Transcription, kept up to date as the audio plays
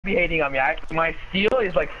be hating on me. My steal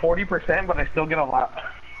is like 40%, but I still get a lot.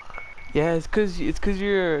 Yeah, it's cause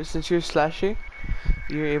you're since you're slashing,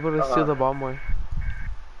 you're able to steal Uh, the ball more.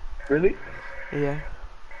 really? Yeah,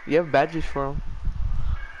 you have badges for them.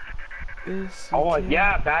 Yes, you Oh can.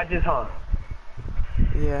 yeah, badges, huh?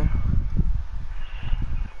 Yeah,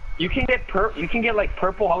 You can get like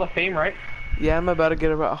purple Hall of Fame, right? yeah. I'm about to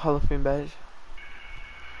get a Hall of Fame badge.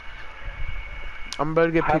 I'm about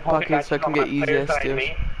to get I have Hall of Fame pickpocket so I badges can on my get easy players ass that I steals.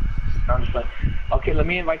 made. No, I'm just like, okay, let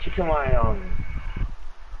me invite you to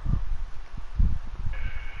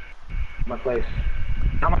my place.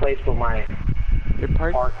 Not my place, but my Your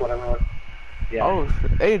park? park, whatever. Yeah. Oh,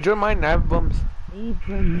 hey, join mine. I have bums.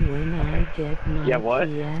 Abram, when Okay. I get Yeah, my what?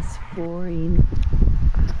 PS4 in.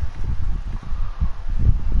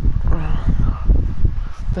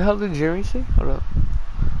 The hell did Jeremy say? Hold up.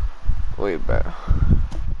 Wait, bro.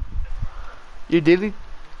 Your daily?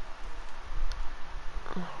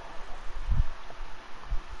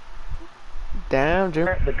 Damn,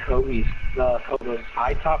 Jeremy. The Kobe's, those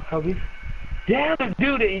high top Kobe's. Damn,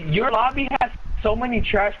 dude, your lobby has so many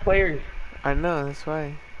trash players. I know, that's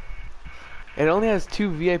why. It only has 2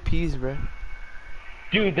 VIPs, bro.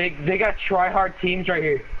 Dude, they got try hard teams right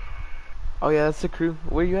here. Oh yeah, that's the crew.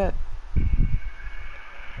 Where you at?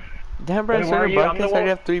 Damn, bro, I Wait, where are started a you? I'm the broadcast. I already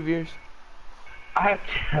one. have 3 viewers. I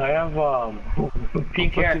have I'm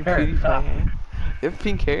pink fucking hair. PewDiePie, eh? You have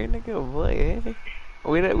pink hair, nigga? What, eh?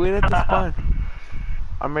 Wait at the spawn.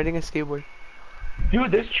 I'm riding a skateboard.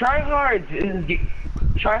 Dude, this try hard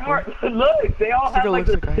try hard. Look, they all This nigga have like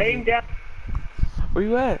looks the like same Isaac. damn. Where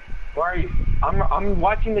you at? Where are you? I'm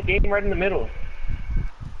watching the game right in the middle.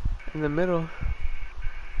 In the middle.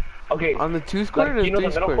 Okay, On the 2 square like or you the know 3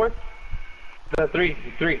 the middle square? court, the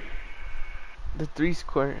three. The 3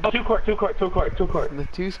 square. Oh, two court. The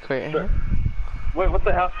 2 square, eh? Sure. Wait, what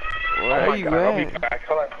the hell? Where Oh are my you god, I'll be at? back.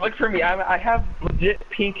 Hold on. Look for me. I have legit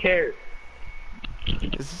pink hair.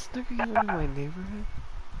 Is this nigga even in my neighborhood?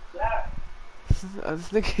 Yeah. This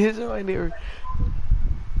nigga is in my neighborhood.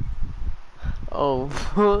 Oh,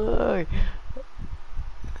 fuck.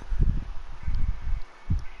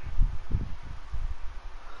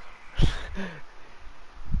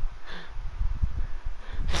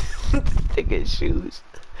 This nigga shoes.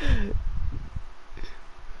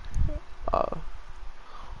 Oh.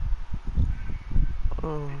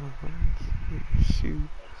 Oh, shoot.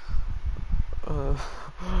 Uh,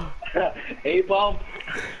 A-bomb.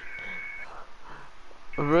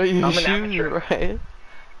 bro, your I'm an shoes, amateur. right?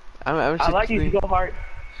 I'm I just like you to go hard.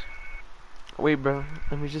 Wait, bro.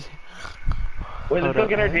 Let me just. Wait, let's Hold go up,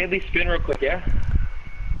 get our eh? daily spin real quick, yeah?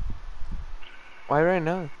 Why right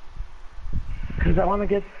now? Because I want to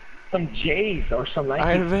get some J's or some Nikes.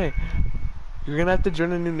 Alright, bet. You're gonna have to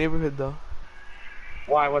join a new neighborhood though.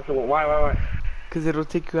 Why? Why? Cause it'll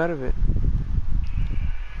take you out of it.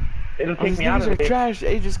 It'll Oh, take these me out niggas of are it. trash.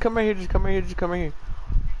 Hey, just come right here. Just come right here. Just come right here.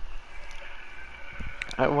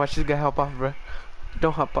 Alright, watch this guy hop off, bro.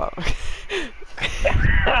 Don't hop off.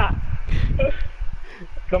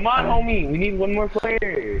 Come on, homie. We need one more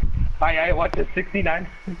player. I watch the 69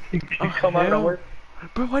 come out of hell. nowhere.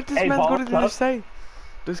 Bro, why does Hey, man go ball to the other up. side?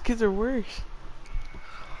 Those kids are worse.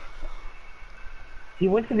 He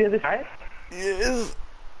went to the other side? Yes.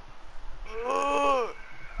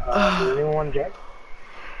 Does anyone want to check?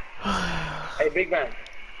 Hey, big man.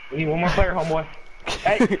 We need one more player, homeboy.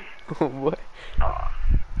 Hey. What?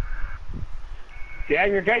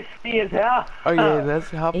 Damn, your guy's see as hell. Oh yeah, let's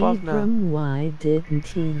hop off now. Abram, why didn't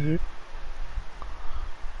he use?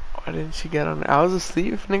 Why didn't she get on? I was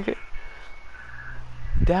asleep, nigga.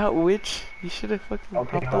 That witch, you should have fucking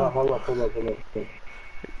Okay, hopped on. hold up.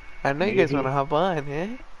 I know you guys Maybe. wanna hop on,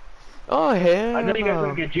 eh? Oh hell I know you guys no!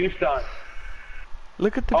 want to get juiced on.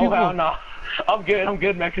 Look at the Oh, people. hell no. I'm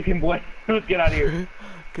good, Mexican boy. Let's get out of here.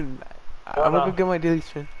 I'm Oh, gonna no. go get my daily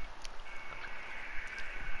spin.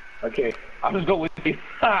 Okay, I'll just go with you.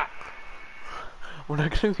 Ha! We're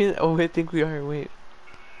not gonna be. Oh, I think we are. Wait.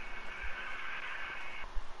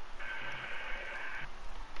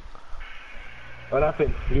 What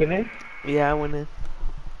happened? You get in? Yeah, I went in.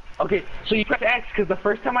 Okay, so you press X because the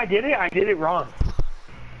first time I did it wrong.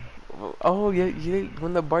 Oh yeah,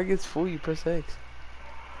 when the bar gets full, you press X.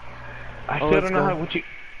 I Oh, still let's don't know go. how. What you?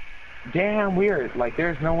 Damn weird. Like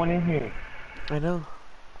there's no one in here. I know.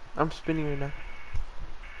 I'm spinning right now.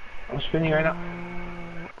 I'm spinning right now.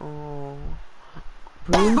 Oh.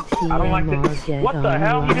 Bring I don't like TMR this. get What the on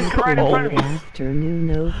hell? He just right in front of late me.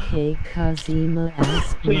 afternoon. Okay, Kazima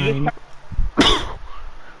asked So you mine. just.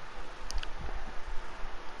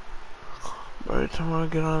 By the time I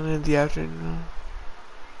get on in the afternoon.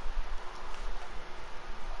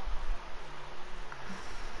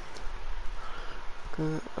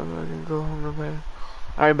 I'm gonna go home to bed.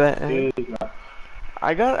 Alright, bet. Dude,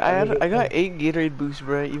 I got 8 Gatorade boosts,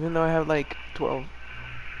 bro. Even though I have like 12.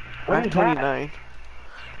 I what have is 29.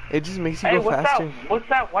 It just makes you Hey, go faster. what's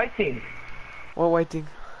that white thing? What white thing?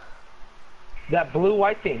 That blue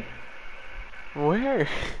white thing. Where?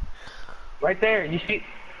 Right there. You see?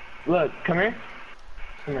 Look, come here.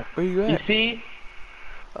 Come here. Where you You at? see?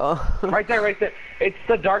 Oh. Right there, right there. It's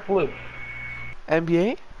the dark blue.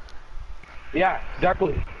 NBA? Yeah, dark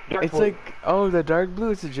blue. Dark It's blue. like, oh, the dark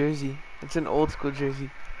blue. It's a jersey. It's an old school jersey.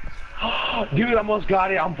 Dude, I almost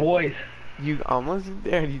got it on boys. You almost did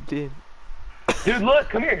there. You did. Dude, look,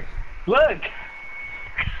 come here. Look.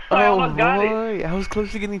 I Oh almost got it. boy, I was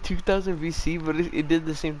close to getting 2000 VC, but it did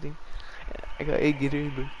the same thing. I got 8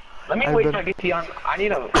 Gatorade boosts. Let me I wait bet- till I get to you on. I need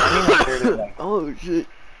my shirt back. Oh shit.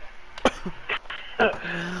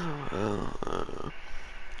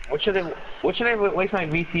 What should I waste my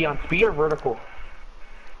VC on? Speed or vertical?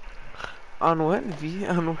 On what? V?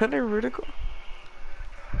 On what or vertical?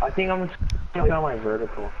 I think I'm gonna go on my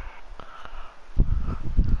vertical.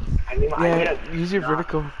 I need my. Yeah, use your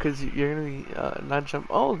vertical, cause you're gonna be not jump.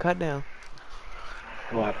 Oh goddamn.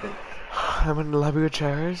 What happened? I'm in the lobby with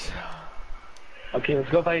Chars. Okay, let's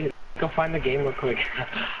go find the game real quick.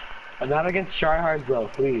 I'm not against tryhards though,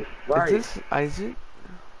 please. Where are Is you? this Isaac?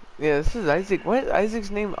 Yeah, this is Isaac. What is Isaac's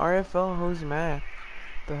name? RFL Hose Math.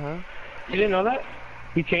 The hell? You didn't know that?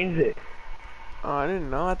 He changed it. Oh, I didn't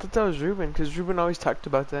know. I thought that was Ruben, cause Ruben always talked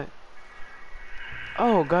about that.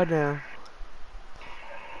 Oh goddamn.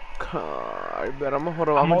 I bet I'm gonna hold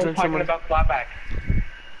on. I'm I'm gonna always drink talking someone. about slapback.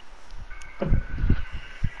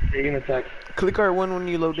 You're gonna text Click R1 when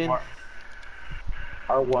you load in.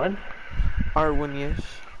 R1? R1, yes.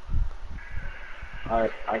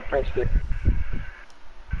 Alright, I pressed it.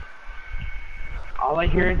 All I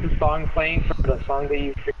hear is the song playing from the song that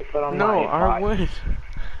you put on No, my R1.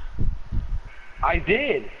 I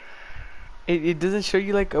did. It doesn't show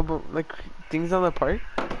you like things on the part.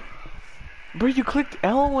 Bro, you clicked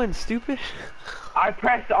L1, stupid. I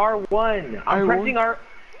pressed R1. I'm pressing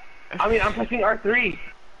I'm pressing R3.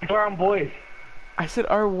 We're on boys. I said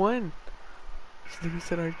R1. This nigga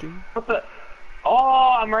said R3. What the?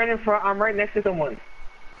 Oh, I'm right in front. I'm right next to someone.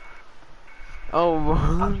 Oh,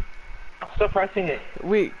 I'm still pressing it.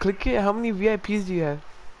 wait, click it. How many VIPs do you have?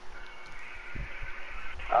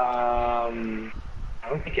 I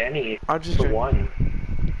don't think any. I'll just The join. one.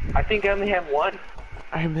 I think I only have one.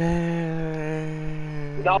 I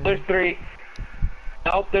man. No, there's 3.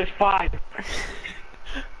 Nope, there's 5.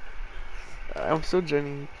 I'm still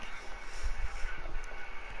joining.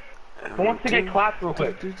 Who wants to get clapped real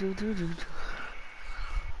quick?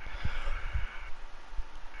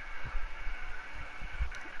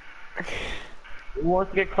 Who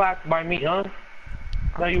wants to get clapped by me, huh?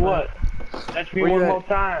 Tell you what. Touch me Where one you more at?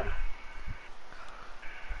 time.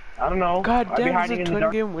 I don't know. God I'd be damn, hiding it's in a the 20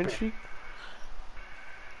 dark. game win streak.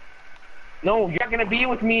 No, you're not gonna be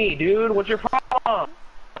with me, dude. What's your problem?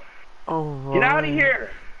 Oh, Get out of boy. here.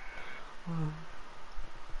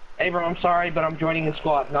 Hey, bro, I'm sorry, but I'm joining the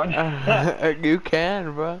squad. No, You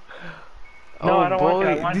can, bro. No, Oh I don't want boy,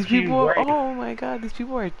 that. I want these you people. right. Oh my god, these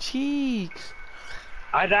people are cheeks.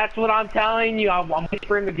 That's what I'm telling you. I'm waiting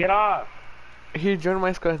for him to get off. Here, join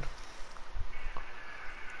my squad.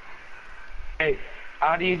 Hey,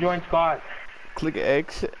 how do you join squad? Click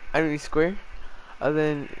X, I mean square, and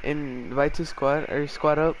then invite to squad or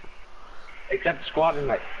squad up. Except squad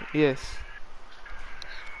invite. Yes.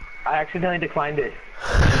 I accidentally declined it.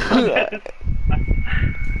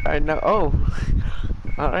 I know. Oh.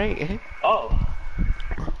 All right. Oh.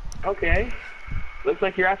 Okay. Looks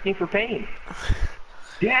like you're asking for pain.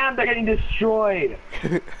 Damn, they're getting destroyed.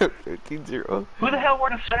 15-0. Who the hell wore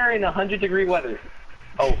the center in 100-degree weather?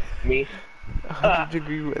 Oh, me.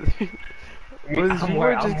 100-degree weather. Bro, these people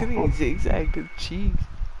are just getting zigzagged to cheeks.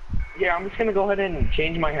 Yeah, I'm just gonna go ahead and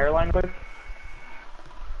change my hairline quick.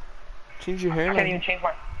 Change your I can't even hairline. change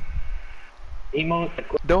my emote.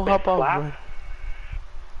 Don't hop off, Slap.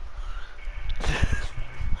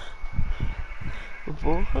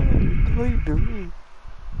 bro. What the hell are you doing?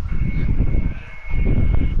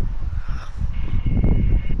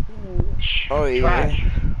 Oh yeah. Trash.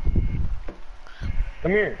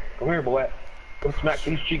 Come here, boy. Come smack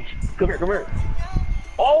these cheeks. Come here.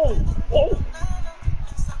 Oh, oh!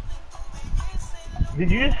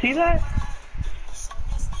 Did you just see that?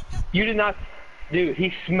 You did not, dude.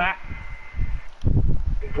 He smacked,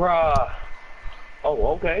 bruh. Oh,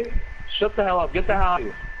 okay. Shut the hell up. Get the hell out of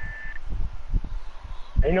here.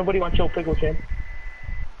 Ain't nobody want your pickle chin.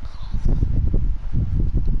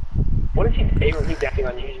 What is he saying when he's acting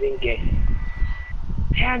on you? He's being gay.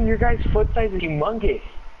 Damn, your guy's foot size is humongous.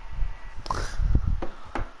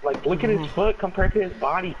 Like, look at his foot compared to his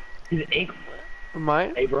body. His ankle.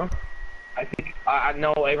 Mine? Abram. I think.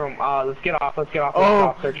 No, Abram. Let's get off. Let's get off.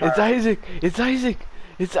 Oh, Let's it's Isaac. It's Isaac.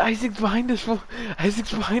 It's Isaac behind us. Fool.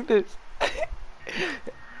 Isaac's behind us.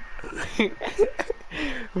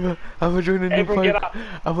 I'm gonna join a new Abram, party. get up.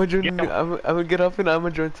 I'm gonna join. Get I'm gonna get up and I'm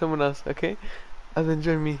gonna join someone else. Okay? And then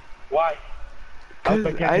join me. Why? Cause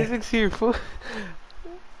Okay. Isaac's here. Fool.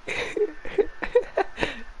 This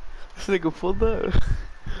nigga pulled up.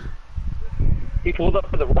 He pulled up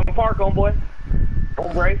for the wrong park, homeboy.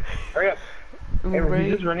 Don't break. Hurry up. Abram, Right.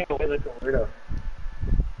 he's just running away like a weirdo.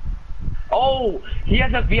 Oh, he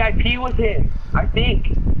has a VIP with him. I think.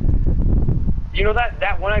 You know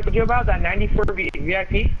that one I told you about? That 94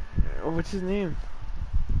 VIP? What's his name?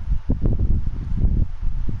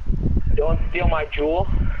 Don't steal my jewel.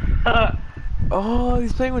 Oh,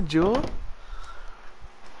 he's playing with Jewel?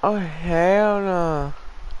 Oh, hell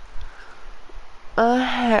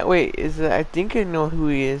no. Wait, I think I know who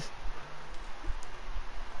he is.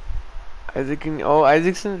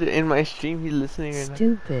 Isaac's in my stream, he's listening right now.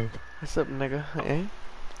 Stupid. What's up, nigga? Eh?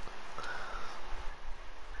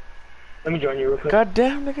 Let me join you real quick. God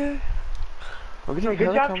damn, nigga. I'm getting Good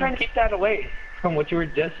hella job trying to comments. keep that away from what you were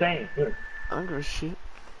just saying. Here, I don't give a shit.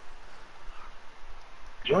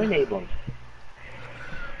 join Abram.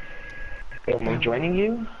 I'm joining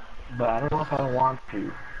you, but I don't know if I want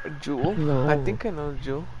to. Jewel? Lol. I think I know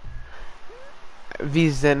Jewel.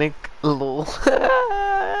 Vizenic lol.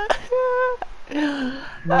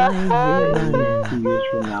 Why you 2 years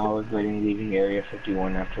from now, I was leaving Area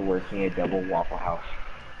 51 after working a double Waffle House.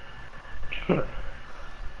 I'm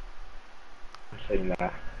saying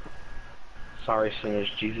that. Sorry, sinners.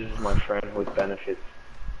 Jesus is my friend with benefits.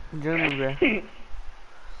 Join me, bro.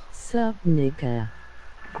 Sup, nigga?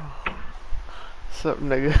 What's up,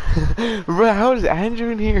 nigga? Bro, how is Andrew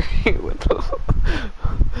in here? What the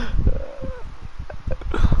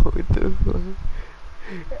What the fuck?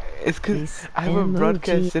 It's cause This I have a emoji.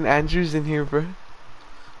 broadcast and Andrew's in here, bro.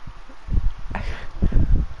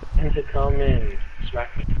 And to come in,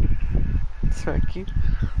 smack me. Smack you.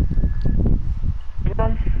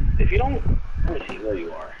 If you don't, let me see where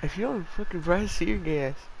you are. If you don't fucking bro, I see your gay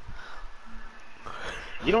ass.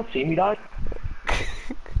 You don't see me, dog?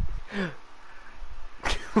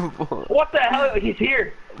 But What the hell? He's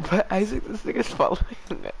here. Isaac, this nigga's following.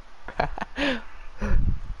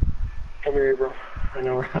 Come here, bro. I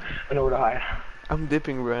know where to hide. I'm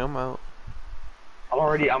dipping, bro. I'm out. I'm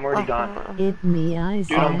already gone. It me,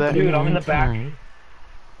 Isaac. Dude, I'm in the back. anti.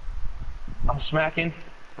 I'm smacking.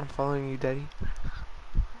 I'm following you, daddy.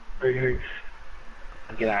 Hurry.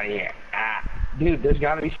 Get out of here. Dude, there's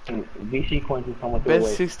gotta be some VC coins in someone's Best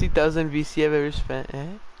way. 60,000 VC I've ever spent, eh?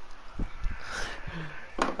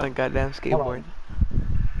 On a goddamn skateboard.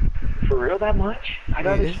 For real, that much? I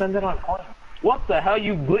gotta Yes. spend it on coins. What the hell,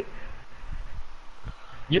 you glit?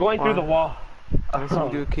 You're going through the wall. Let's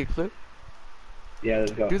do a kickflip. Yeah,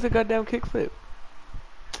 let's go. Do the goddamn kickflip.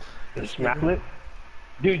 The smack lip?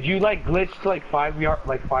 Dude, you like glitched like 5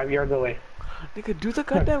 yards away. Nigga, do the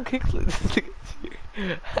goddamn kickflip.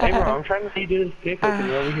 Hey bro, I'm trying to see you do this kick and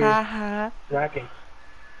you're over here smacking.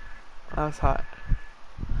 That was hot.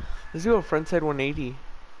 Let's do a frontside 180.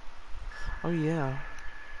 Oh yeah.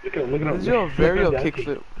 Look at him. Let's do a varial Look at that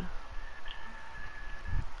kickflip.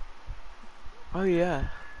 Oh yeah.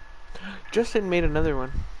 Justin made another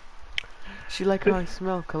one. She like how I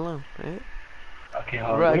smell cologne, right? Okay,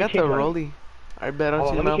 hold on. Bro, I let me got the change my- rollie. I bet I'll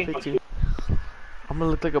Hold see on, my let me change outfit my- too. I'm gonna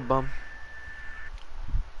look like a bum.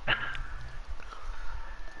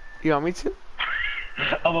 You want me to?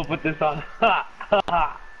 I'm gonna put this on.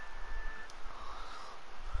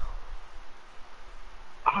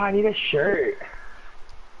 I need a shirt.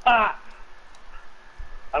 I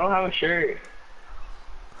don't have a shirt.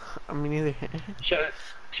 I mean, neither.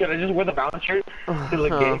 Should I just wear the bounce shirt to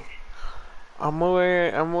look gay? I'm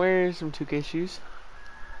gonna wear some 2K shoes.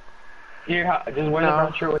 Here, just wear the No.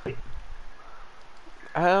 bounce shirt with me.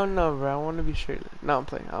 I don't know, bro. I want to be shirtless. No, I'm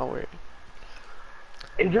playing. I'll wear it.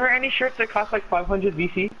 Is there any shirts that cost like 500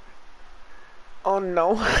 VC? Oh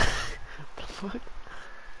no. The fuck?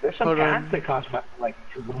 There's some Hold pants on. that cost like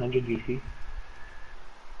 100 VC.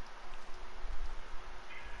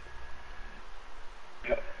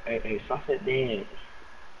 Hey, Sunset Dance.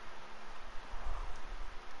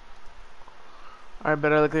 I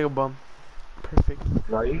bet I look like a bum. Perfect.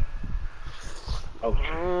 Are you?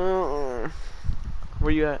 Oh,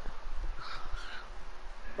 Where you at?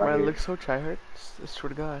 Bro, I here. look so tryhard. I swear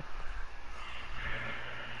to God.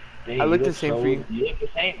 Dang, I you look the same for you. You look the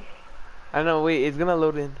same. I know. Wait, it's gonna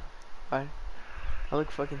load in. Bye. I look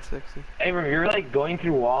fucking sexy. Abram, you're like going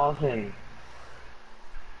through walls and...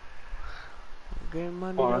 Get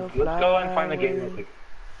money Hold on, to let's go and fly find the game real away. quick.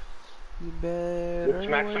 You better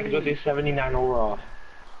Smack Smack goes wait. to 79 overall.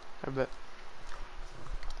 I bet.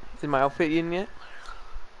 Is my outfit in yet?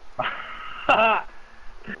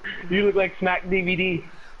 You look like Smack DVD.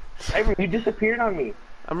 Abram, you disappeared on me.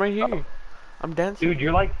 I'm right here. I'm dancing. Dude,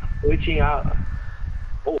 you're like glitching out.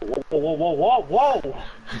 Oh, whoa, whoa, whoa, whoa, whoa,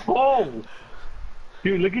 whoa!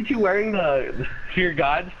 Dude, look at you wearing the Fear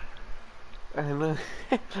God. I know.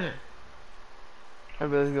 I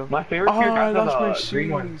bet, let's go. My favorite Oh, Fear I God's lost my the green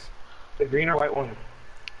one. shoes. The green or white one.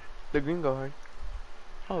 The green go hard.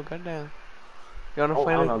 Oh, goddamn. You wanna Oh,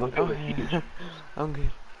 find I it? don't know, those guys are yeah. huge. I'm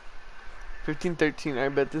good. 15-13. I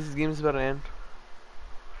bet this game's about to end.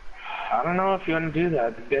 I don't know if you want to do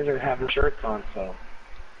that. These guys are having shirts on, so.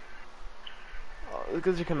 Oh,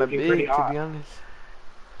 because you're kind of Looking pretty big, to hot. be honest.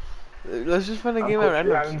 Let's just find a I'm game at cool,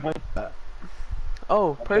 you're random. having fun. Oh,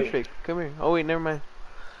 Okay. perfect. Come here. Oh, wait, never mind.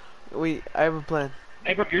 Wait, I have a plan.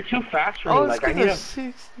 Hey, bro, you're too fast for Oh, me. it's Like, I because need of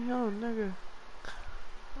a... 6. Oh, nigga.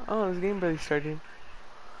 Oh, this game barely started.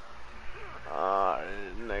 Oh,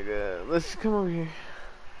 nigga. Let's just come over here.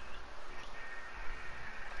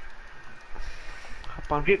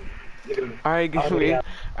 Hop on. Get... Alright, Oh, good. Wait. yeah.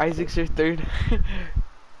 Isaac's your third.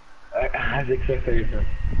 Isaac said 30.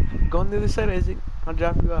 Go on the other side, Isaac. I'll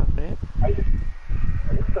drop you off, man.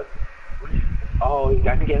 Oh, I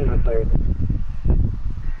can get him a third.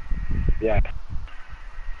 Yeah.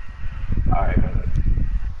 Alright.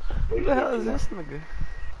 What the hell is this nigga?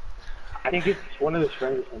 I think it's one of his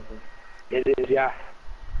friends or something. It is, yeah.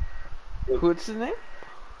 What's his name?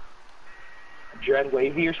 Dread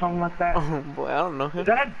Wavy or something like that. Oh boy, I don't know him. Is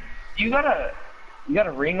that a... You got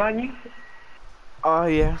a ring on you? Oh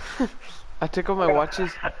yeah. I took off my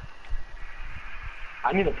watches.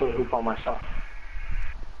 I need to put a hoop on myself.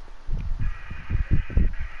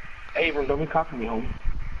 Hey, Abram, don't be copying me, homie.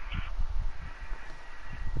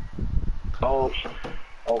 Oh, shit.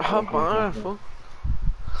 Oh, Hop on, fool.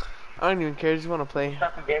 I don't even care. I just want to play.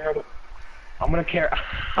 Stop the game. I'm gonna carry.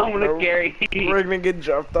 I'm gonna carry. We're gonna get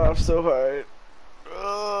dropped off so hard.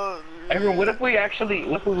 Abram, what if we actually?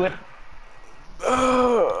 What if we went?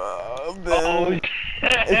 Oh, Oh, man.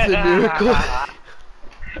 It's a miracle.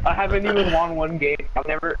 I haven't even won one game. I've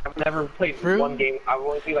never played Really? one game. I've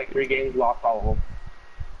only played like 3 games, lost all of them.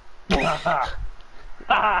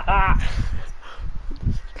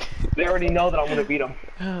 They already know that I'm gonna beat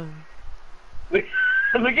them. Look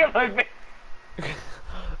at my face.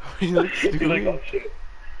 He looks He's like, stupid. oh shit.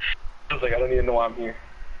 I was like, I don't even know why I'm here.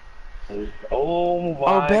 Oh my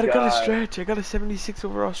Oh, bad, I got a God. stretch. I got a 76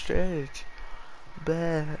 overall stretch.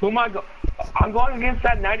 Bad. Who am I I'm going against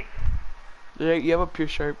that 90. Yeah, you have a pure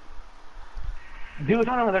sharp. Dude,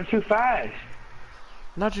 no, they're too fast.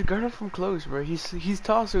 Not just guard him from close, bro. He's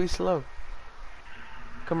tall, so he's slow.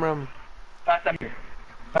 Come around me. Pass that here.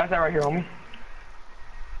 Pass that right here, homie.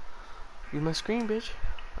 Use my screen, bitch.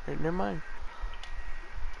 Alright, never mind.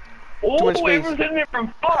 Oh, much space. Abram's hitting it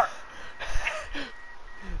from far.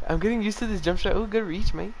 I'm getting used to this jump shot. Oh, good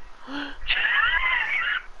reach, mate.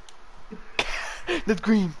 That's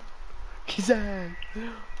green. He's out.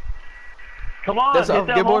 Come on, That's hit off.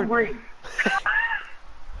 that Get home bored. green.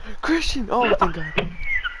 Christian. Oh, thank God.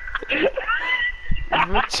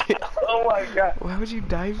 Oh my God. Why would you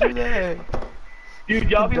die for that? Dude,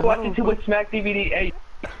 y'all be Dumb. watching too much Smack DVD. Hey.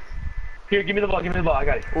 Here, give me the ball, give me the ball. I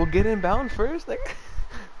got it. We'll get inbound first. Like,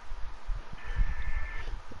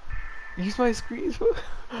 use my screens. Ooh.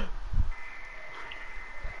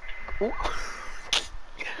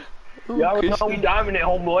 Ooh, Y'all know Christian. we dominant,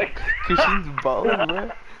 homeboy. Christian's balling,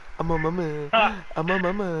 bro. I'm a mama. I'm a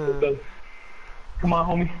mama. Come on,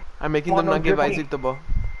 homie. I'm making Come on, them not don't give dribble me. Isaac the ball.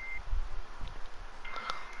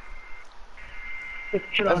 Get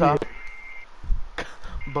shit That's out all. of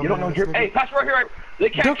here. You don't know drip. Hey, pass right here. They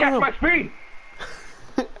can't Dunk on catch him. my speed.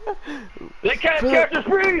 They can't Bro, catch the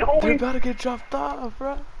speed, They're homie. about to get dropped off,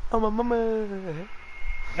 bro. I'm a mama.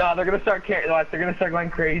 No, they're gonna start they're gonna start going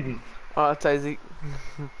crazy. Oh, that's Isaac.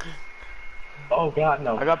 Oh God,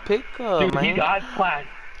 no. I got pick up, Dude, man. he got plan.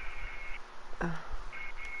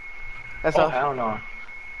 That's Oh all. hell no.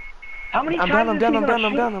 How many I'm times down, is he I'm gonna down,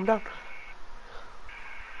 I'm shoot? down, I'm down.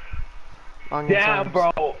 Long Damn,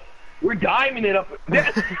 inside. bro. We're diming it up.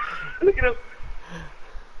 Look at him.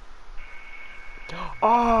 Oh,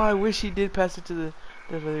 I wish he did pass it to the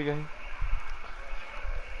other guy.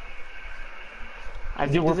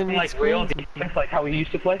 Dude, we're doesn't playing need like real screens. defense like how we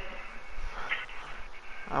used to play.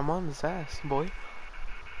 I'm on his ass, boy.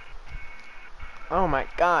 Oh my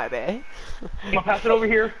God, eh? I'm gonna pass it over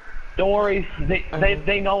here. Don't worry,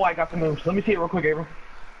 they know I got the moves. Let me see it real quick, Abram.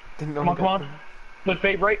 Come on. Good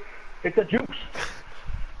favorite. It's a juice.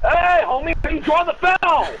 Hey, homie, you draw the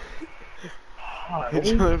foul.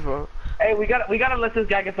 Hey, we gotta let this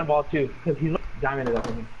guy get the ball too, because he's diamond it up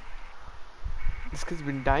with me. This kid's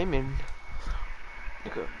been diamond.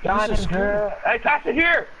 Diamond, girl. Hey, pass it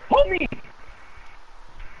here, homie.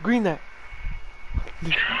 Green that.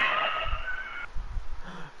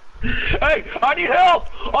 Hey, I need help!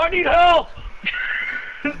 I need help!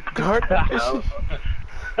 Guard.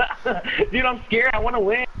 Dude, I'm scared. I want to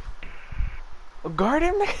win. Guard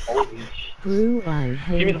him. Brew, I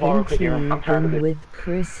me the ball real haven't quick, Aaron. I'm tired of been it. with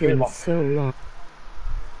Chris Give me the in ball. so long.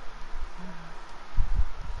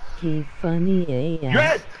 He funny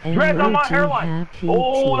AF. Dread on my hairline. Happy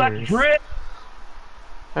Oh, that's tears. dread.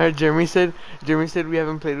 Alright, Jeremy said we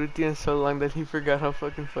haven't played with you in so long that he forgot how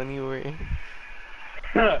fucking funny you were.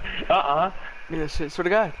 Yeah, shit, swear to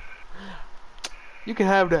God. You can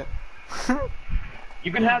have that.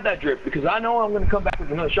 You can have that drip, because I know I'm going to come back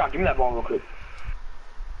with another shot. Give me that ball real quick.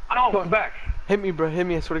 I know I'm coming back. Hit me, bro. Hit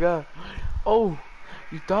me, I swear to God. Oh,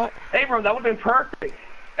 you thought? Hey, bro, that would have been perfect.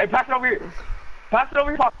 Hey, pass it over here. Pass it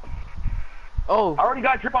over here. Oh. I already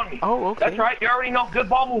got drip on me. Oh, okay. That's right. You already know good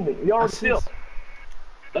ball movement. You already feel.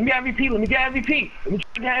 Let me get MVP. Let me get MVP. Let me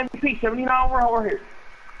get MVP. 79 here.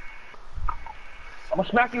 I'm going to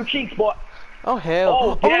smack your cheeks, boy. Oh, hell.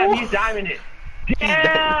 Oh, damn, Oh. he's diming it.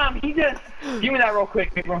 Damn, he just... Give me that real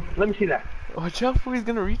quick, bro. Let me see that. Watch out, fool. He's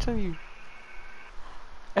gonna reach on you.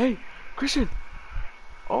 Hey, Christian.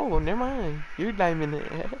 Oh, never mind. You're diamond it.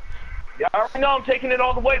 Yeah, I already know I'm taking it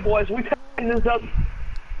all the way, boys. We taking this up.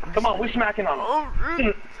 Come on, we smacking on him.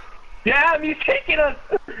 Oh, Damn, he's taking us.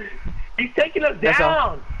 He's taking us That's all.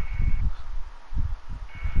 down.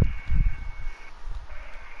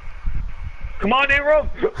 Come on, Abram.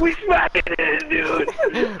 We smacking it, dude.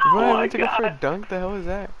 bro, Oh I my took it for a God. dunk. The hell was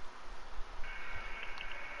that?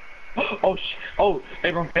 Oh,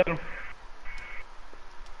 Abram, get him.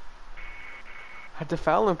 Had to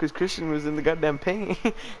foul him because Christian was in the goddamn paint.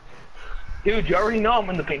 Dude, you already know I'm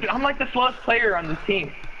in the paint. I'm like the slowest player on this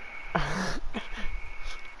team.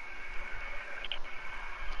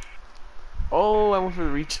 Oh, I went for the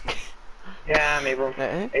reach. Damn, Abram.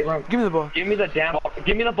 Abram, Give me the ball. give me the damn ball.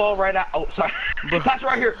 Give me the ball right out. Oh, sorry. Pass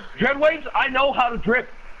right here. Dread waves, I know how to drip.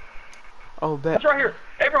 Oh, bet. That's right here.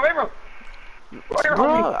 Abram. Right here, Bro,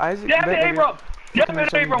 homie. Isaac, Damn bet, it, nigga. Abram. Damn Come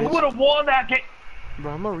it, here, Abram. We bitch. would have won that game.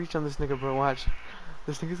 Bro, I'm gonna reach on this nigga, bro. Watch.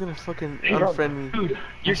 This nigga's gonna fucking Abram, unfriend me. Dude,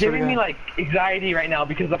 you're I swear to giving me, God. like, anxiety right now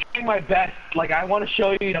because I'm trying my best. Like, I want to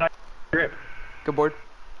show you that I drip. Good board.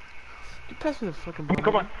 You pass me the fucking ball.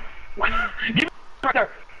 Come on. Give me right there.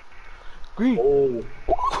 Green. Oh.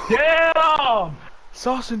 Damn.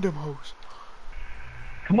 Sauce in them hoes.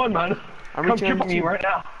 Come on, man. I'm Come reaching trip on on me you. right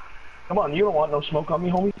now. Come on, you don't want no smoke on me,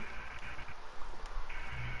 homie.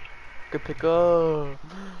 Good pick up.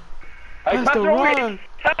 Hey, Pass pass the it over rock. here.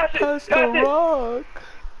 Pass Pass the it. rock.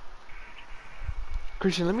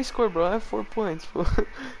 Christian, let me score, bro. I have 4 points. Fool.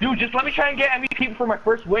 Dude, just let me try and get MVP for my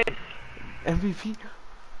first win. MVP.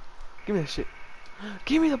 Give me that shit.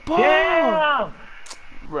 Give me the ball. Damn.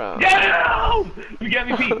 Bro. Damn. You get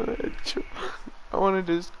MVP. I wanted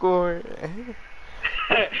to score.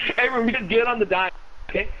 Hey, we just get on the dime,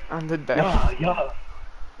 okay? On the dice. Yeah.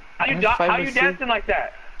 How you, That's 5 how or you 6. dancing like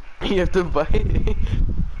that? You have to bite.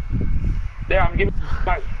 There, I'm giving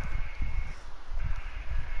my...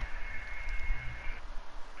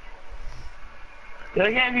 Did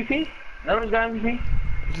I get MVP? None of us got MVP?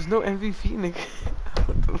 There's no MVP, nigga.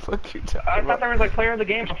 What the fuck you talking I about? thought there was like player of the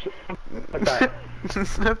game or something like that.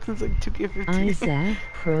 Nothing's like 2K15. Isaac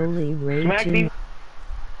Crowley Smack raging. these...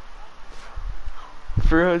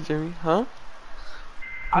 For real, Jimmy? Huh?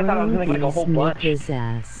 I thought I was gonna get like a whole bunch. Niggas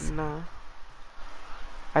ass. Nah.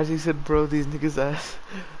 As he said, bro, these niggas ass.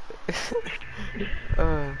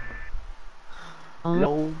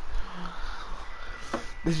 No.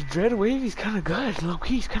 This Dread Wave, he's kinda good. Low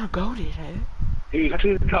key, he's kinda goated, eh? Dude,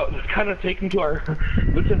 actually, let's kind of take him to our...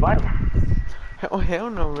 Let's invite him. Oh, hell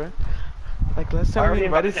no, bro. Like, last I time we already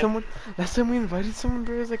invited invited him. someone... Last time we invited someone,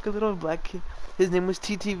 bro, it was like a little black kid. His name was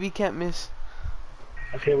TTV Can't Miss.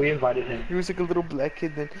 Okay, we invited him. He was like a little black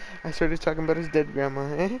kid, then I started talking about his dead grandma,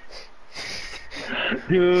 eh?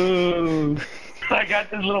 Dude. I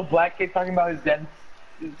got this little black kid talking about his dead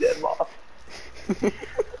mom.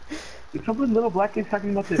 There's some little black kids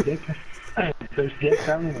talking about their their dead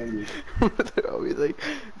family members. they're always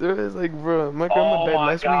like, bro, my grandma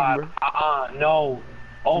died last week, bro. No.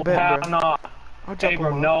 Oh, Bet, hell bro. no. I'll drop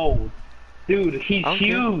Abram, him no. Dude, he's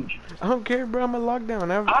huge. I don't care, bro. I'm a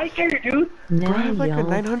lockdown. I care, dude. Now Bro, I have like a y'all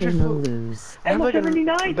 900 finna foot. lose. I have like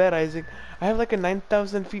 79. Bet, Isaac. I have like a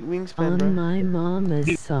 9,000 feet wingspan, bro. On my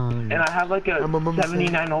mama's song. And I have like a I'm a mama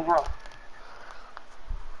 79 overall.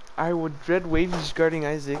 I would dread Wavy's guarding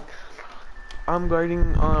Isaac. I'm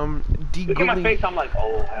guarding D. Look at my face, I'm like,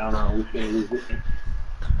 oh, hell no, we're gonna lose this.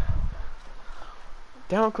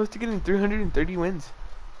 Damn, I'm close to getting 330 wins.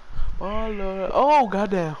 Oh, Lord. Oh,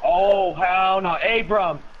 goddamn. Oh, hell no.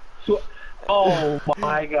 Abram. So, oh,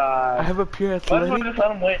 my God. I have a pure Let's athletic. just let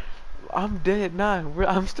him win. I'm dead. Nah,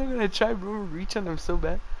 I'm still gonna try, bro. Reach on him so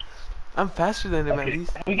bad. I'm faster than him, at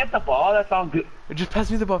least. Can we get the ball? That sounds good. Just pass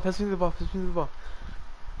me the ball. Pass me the ball. Pass me the ball.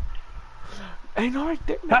 Ain't no right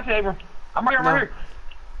there. Pass it, Abram. I'm right here, right here.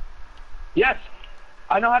 Yes.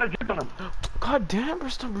 I know how to drift on him. God damn, bro.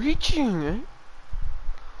 Stop reaching, eh?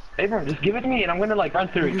 Abram, just give it to me and I'm gonna like run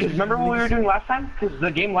through it. Because remember what we were doing last time? Because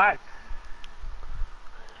the game lagged.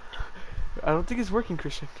 I don't think it's working,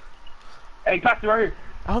 Christian. Hey, pass it right here.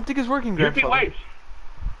 I don't think it's working, Drifting grandfather. waves.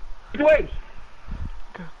 Drifting waves.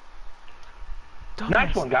 Dumbass.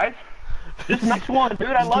 Nice one, guys. This next one, dude.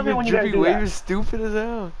 I love it when you guys Drippy do wave that. is stupid as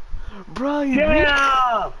hell. Bro, you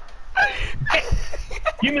Yeah.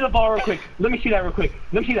 Give me the ball real quick. Let me see that real quick.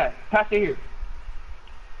 Let me see that. Pass it here.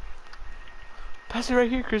 Pass it right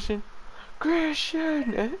here, Christian.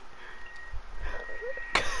 Christian, eh?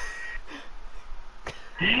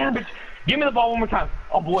 Damn it. Give me the ball one more time.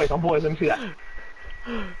 Oh, boys. Oh, boys. Let me see that.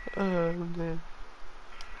 Oh, man.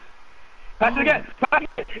 Pass it again. Pass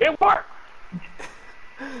it. It worked.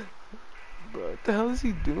 Bro, what the hell is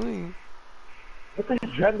he doing? What the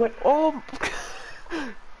dread? What? Oh!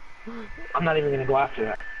 I'm not even gonna go after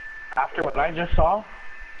that. After what I just saw.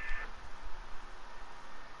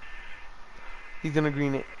 He's gonna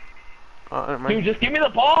green it. Dude, just give me the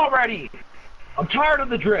ball already. I'm tired of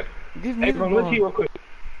the drip. Give me Hey, the bro, ball. let's see real quick.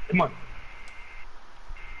 Come on.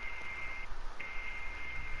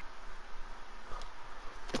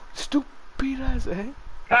 Stupid ass, eh?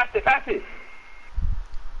 Pass it. Pass it.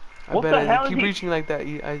 I What bet the Isaac. hell is Keep he- reaching like that,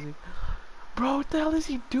 Isaac. Bro, what the hell is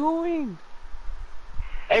he doing?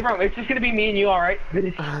 Hey, bro, it's just gonna be me and you, alright? It's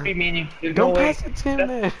just gonna be me and you. There's Don't no way. pass it to him,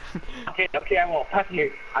 man. Okay, I won't. Pass it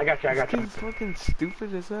here. I got you. I got This you. kid's fucking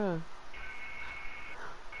stupid as hell.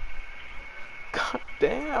 God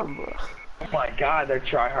damn, bro. Oh my God, they're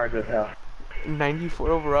tryhards as hell. 94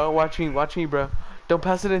 overall. Watch me, bro. Don't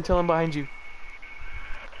pass it until I'm behind you.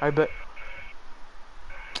 I bet.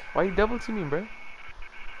 Why you double teaming, bro?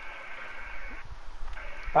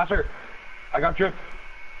 Pass her. I got drip.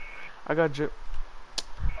 I got drip.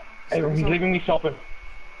 Hey, bro, he's leaving me open.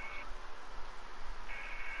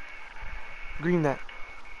 Green that.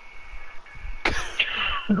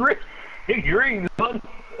 Green. Hey, green, son.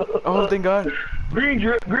 Oh, thank God. Green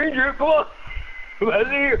drip, come on. Pass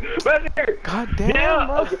it here. Pass it here. God damn, Yeah.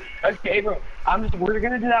 bro. Okay, bro. We're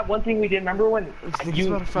gonna do that one thing we did. Remember when This you nigga's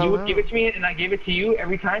about to foul would out. give it to me and I gave it to you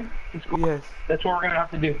every time? To score? Yes. That's what we're gonna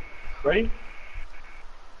have to do. Ready?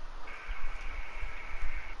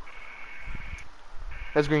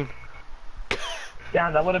 That's green.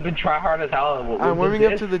 Damn, that would have been try hard as hell. What I'm we warming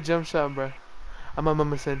did. up to the jump shot, bro. I'm on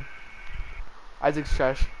mama said. Isaac's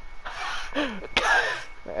trash.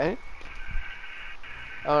 Eh?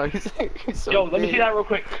 Oh, he's so Yo, let me big. see that real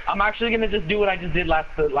quick. I'm actually gonna just do what I just did last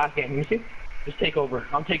game. You see? Just take over.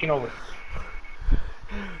 I'm taking over.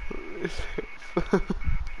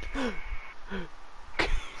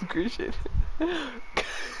 Christian.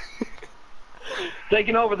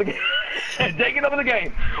 Taking over the game. Taking over the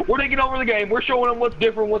game. We're taking over the game. We're showing them what's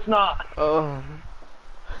different, what's not. Oh.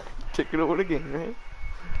 Taking over the game, right?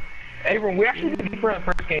 Abram, we actually did different in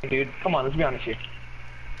the first game, dude. Come on, let's be honest here.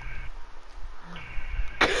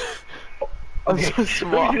 I'm Okay, so let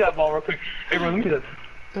small. me see that ball real quick. Abram, let me see this.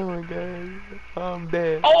 Oh my God. I'm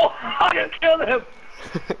dead. Oh, I just killed him.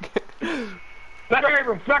 Back here,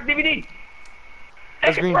 Abram. Back DVD.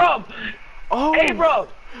 That's green. Abram. Oh! Abram.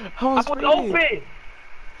 I was I was waiting. open.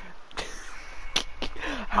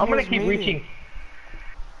 I'm gonna keep reaching.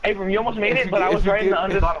 Abram, you almost made it, but I was right in the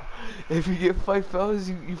under bottom. If you get 5 fouls,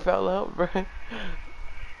 you foul out, bro.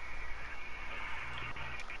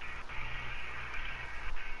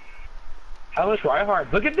 I was try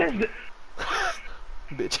hard. Look at this.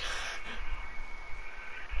 Bitch.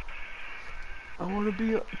 I wanna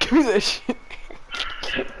be. Give me that shit.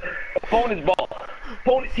 Phone is ball.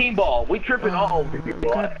 Phone is team ball. We tripping all over you,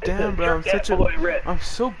 boy. God damn, bro. I'm such a. I'm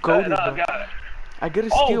so goated, bro. I get a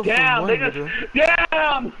Oh, steal damn. from They one, just. bro.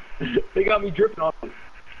 Damn. They got me dripping on.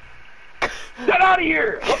 Get out of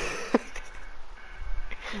here.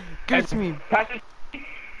 Give it to me. Pass it.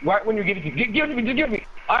 Right when you're giving it to me. Give it to me, just give it to me.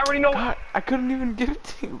 I already know. God, I couldn't even give it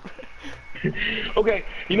to you. Okay,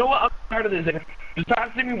 you know what? I'm tired of this. Just pass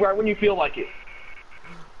it to me right when you feel like it.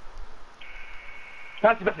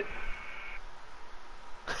 Pass it.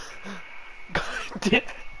 God damn.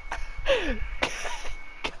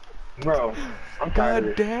 Bro, I'm tired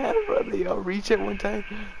of God this. damn, brother. Y'all reach at one time.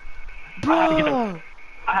 I Bro.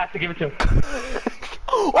 have to give it to him.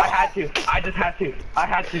 I had to. I just had to. I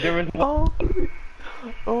had to. There was no.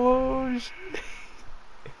 Oh shit.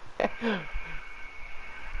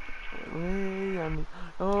 Wait, I mean,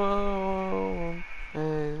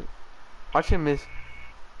 watch him miss.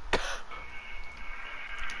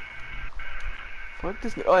 Fuck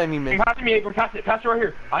this. Oh, and he missed. Pass it to me, Abram. Pass it right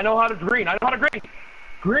here. I know how to green.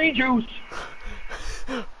 Green juice.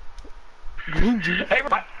 Green juice.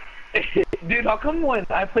 Abram, dude, how come when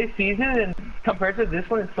I play season and compared to this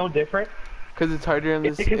one, it's so different? Cause it's harder in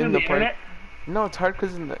this in the park. Internet? No, it's hard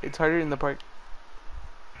cause it's harder in the park.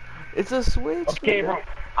 It's a switch. Okay, bro.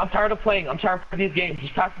 I'm tired of playing. I'm tired of these games.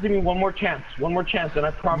 Just pass it to me one more chance, and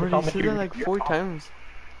I promise I'll make you. Like 4 times.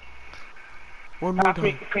 One more pass time.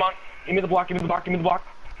 Me. Come on. Give me the block. Right,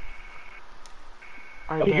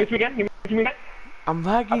 okay, give it to me again. I'm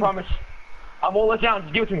lagging. I promise. I won't let you down.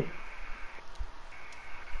 Just give it to me.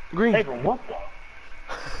 Green. Hey, bro, what the?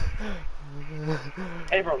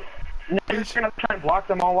 Hey, bro. Now you're gonna try and block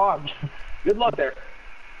them all off. Good luck there.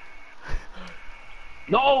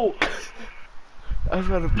 No! I was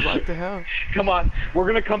about to block the hell. Come on, we're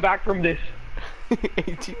gonna come back from this.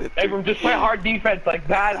 18 Abram, just play hard defense, like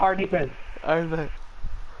bad hard defense. I bet.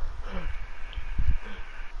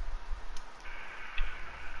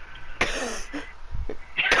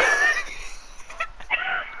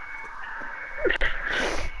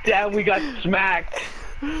 Damn, we got smacked.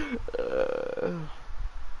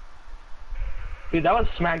 Dude, that was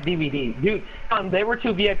smack DVD. Dude, they were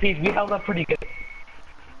 2 VIPs. We held up pretty good.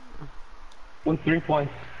 With 3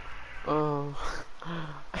 points. Oh.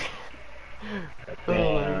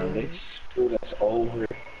 Damn, they screwed us over.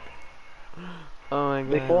 Oh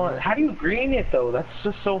my god. How do you green it though? That's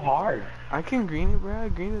just so hard. I can green it, bro. I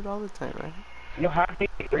green it all the time, man. You know how do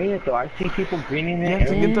you green it though? I see people greening it. You have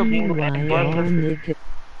to get the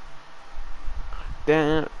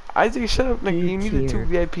Damn. Isaac, shut up, nigga. You needed 2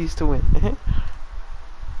 VIPs to win.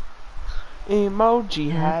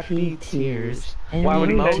 Emoji happy tears. Why would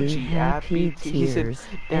Emoji happy tears. He said,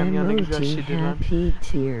 damn, y'all niggas got shit happy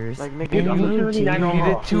tears. Like, nigga, you needed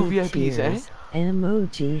 2 VIPs, eh?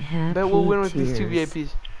 Emoji happy Bet we'll win with these 2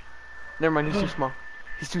 VIPs. Never mind, he's too small.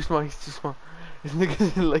 He's too small. This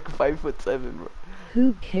nigga's like 5'7", bro.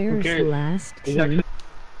 Who cares? Last team.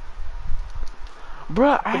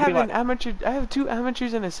 Bruh, I have an amateur. I have 2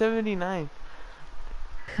 amateurs and a 79.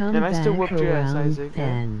 Come and I still whooped your ass, around Isaac.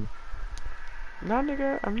 then. Nah,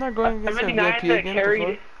 nigga, I'm not going against a 79 VIP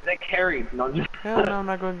again. That carried. No, just hell no, I'm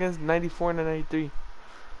not going against 94 and a 93.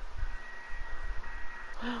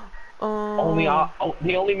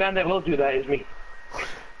 The only man that will do that is me.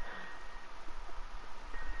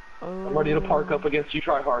 I'm ready to park up against you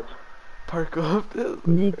tryhards. Park up?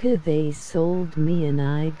 Nigga, they sold me and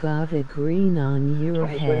I got a green on your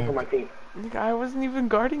head. For my team. Nigga, I wasn't even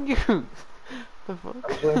guarding you. The fuck?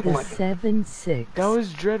 The 7-6. That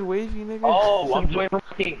was Dread Wavy, nigga. Oh, I'm waiting for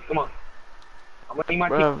my team. Come on. I'm waiting my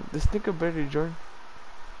team. This nigga better join.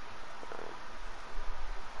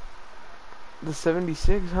 The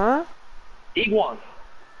 76, huh? Iguan.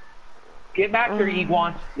 Get back here,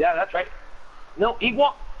 Iguan. Yeah, that's right. No,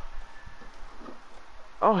 Iguan.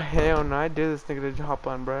 Oh, hell no. I dare this nigga to hop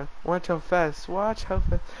on, bro. Watch how fast.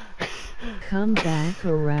 Come back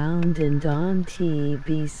around and don't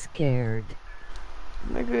be scared.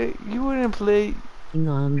 Nigga, you wouldn't play...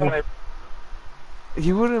 You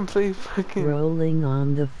wouldn't play fucking... Rolling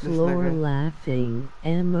on the floor laughing.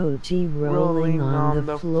 Emoji rolling on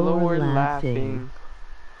the floor laughing.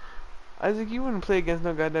 Isaac, you wouldn't play against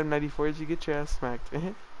no goddamn 94s. You get your ass smacked.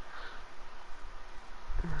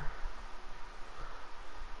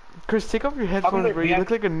 Chris, take off your headphones, bro. You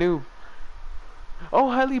look like a noob. Oh,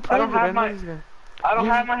 highly private. I don't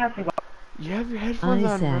have my headphones on. You have your headphones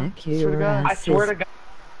on, bro. I swear to God.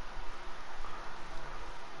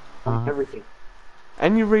 Everything.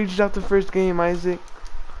 And you raged out the first game, Isaac.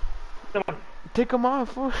 Take them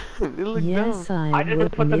off. They look yes, dumb. I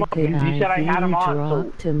just put them on. You said I had them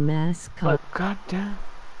on. So... mascot. God damn.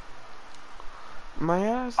 My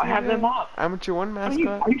ass. I have them off. Amateur 1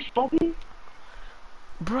 mascot. Are you smoking?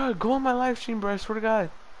 Bruh, go on my live stream, bro. I swear to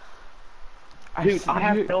God. Dude, I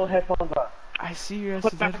have no headphones on. I see your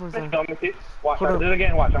ass headphones on. Watch, I'll do it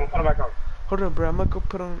again. Watch, I'm gonna put it back on. Hold on, bro. I'm gonna go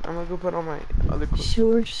put on my other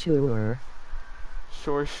clothes. Sure.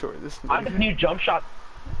 Sure. This nigga. I just need jump shot.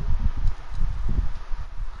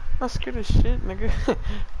 I'm not scared of shit, nigga.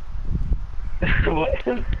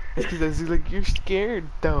 What? It's because like you're scared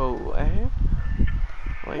though, eh?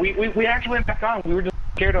 Like, we actually went back on. We were just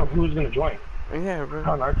scared of who was gonna join. Yeah, bro.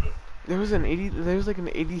 On our team. There was like an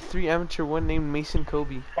 83 amateur one named Mason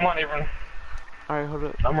Kobe. Come on, everyone. Alright, hold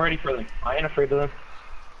up. I'm ready for them. I ain't afraid of them.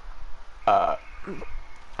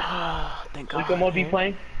 Thank God. Look at Modi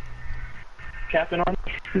playing. Captain on.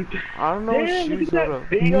 I don't know what shoes. Hold up.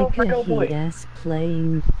 There you go, Fredo boy. Yes,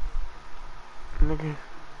 playing. Nigga.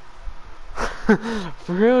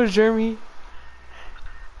 For real, Jeremy.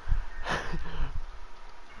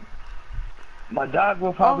 My dog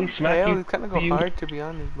will probably smack you. It's kind of go hard to be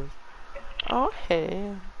honest, but. Oh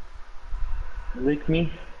hell. Lick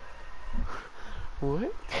me.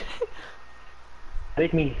 What?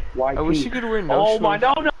 Lick me. YT. I wish you could wear no Oh shorts. my,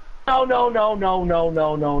 no.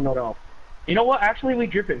 You know what? Actually, we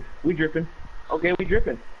dripping. Okay, we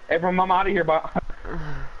dripping. Everyone, I'm out of here, but.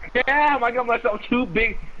 Damn, I got myself too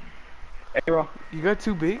big. Hey, bro. You got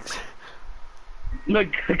two bigs? Look,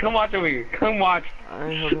 come watch over here. Come watch.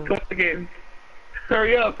 Alright, hold on. Come again.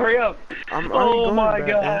 Hurry up. I'm Oh my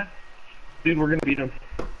going, God. man. Dude, we're gonna beat them.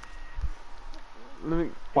 Let me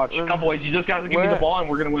Watch. Come, boys. You just gotta give me the ball and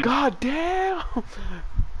we're gonna win. God damn!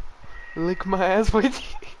 Lick my ass, YT.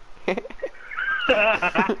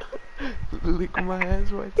 Lick my ass,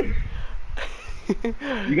 YT.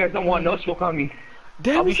 You guys don't want no smoke on me.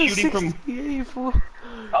 Damn, I'll be he's shooting a 68, fool.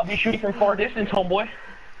 I'll be shooting from far distance, homeboy.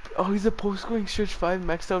 Oh, he's a post-scoring stretch 5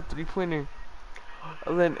 maxed out 3-pointer.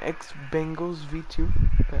 And then X-Bengals V2.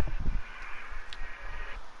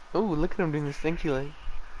 Oh, look at him doing this thank you leg.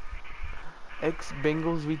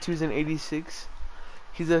 X-Bengals V2's an 86.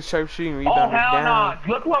 He's a sharpshooting rebounder. Oh, hell no.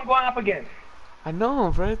 Look who I'm going up against. I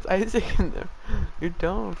know, bro. It's Isaac in there. You're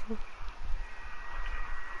dumb, bro.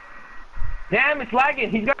 Damn, it's lagging.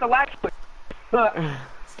 He's got the lag switch.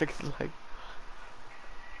 Sticks like.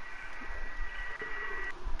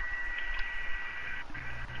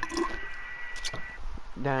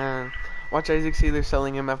 Damn. Watch Isaac see they're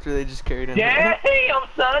selling him after they just carried him. Damn,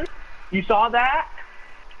 son. You saw that?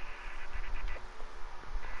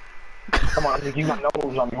 Come on, Isaac. You got no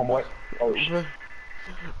moves on me, homeboy. Oh, shit.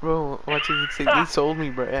 Bro, watch Isaac see they sold me,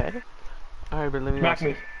 bro. Yeah. Alright, but let me smack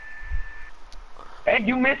me. Hey,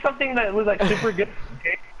 you missed something that was like super good.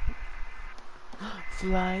 Okay.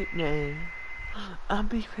 Flight man, I'll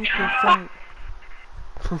be freaking flight.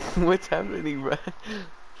 What's happening, bro?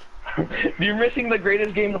 You're missing the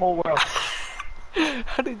greatest game in the whole world.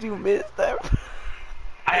 How did you miss that?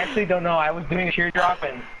 I actually don't know. I was doing a shear drop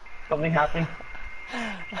and something happened.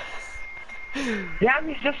 Damn,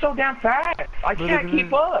 he's just so damn fast. I can't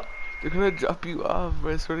keep up. They're gonna drop you off,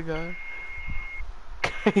 bro. I swear to God.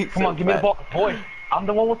 Come on, give me the ball. Boy, I'm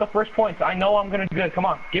the one with the first points. I know I'm gonna do good. Come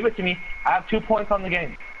on, give it to me. I have 2 points on the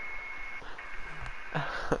game.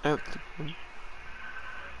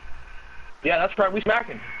 Yeah, that's right. We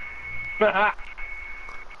smacking.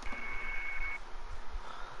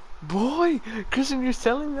 Boy, Christian, you're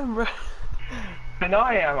selling them, bro. I know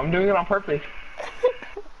I am. I'm doing it on purpose.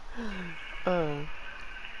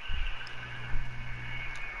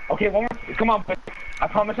 Okay, one more. Come on, I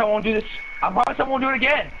promise I won't do this. I promise I won't do it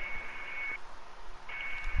again.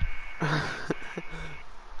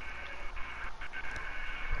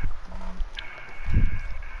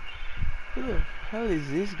 Who the hell is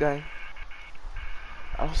this guy?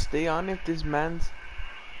 I'll stay on if this man's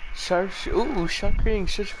shot creating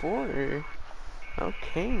stretch 4.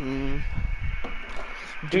 Okay.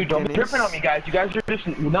 Dude, don't be tripping on me, guys. You guys are just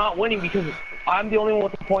not winning because I'm the only one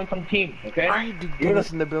with the points on the team, okay? Alright, dude,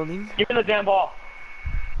 Dennis in the building. Give me the damn ball.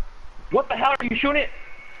 What the hell are you shooting it?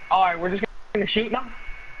 Alright, we're just gonna shoot now?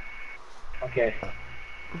 Okay.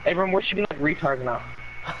 Everyone, we're shooting like retards now.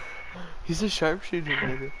 He's a sharpshooter,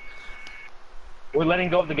 nigga. We're letting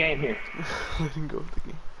go of the game here. Letting go of the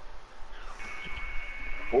game.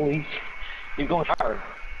 Holy, he's going hard.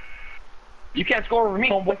 You can't score over me,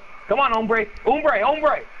 homeboy. Come on, hombre.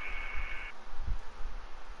 Hombre.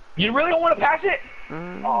 You really don't want to pass it?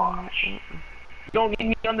 Oh, you don't need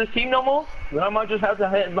me on this team no more? Then I might just have to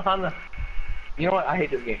hit behind the... You know what? I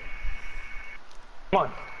hate this game.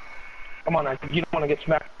 Come on, you don't want to get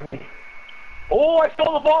smacked. Oh, I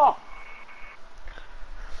stole the ball!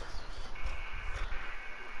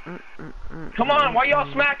 Come on, why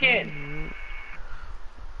y'all smacking?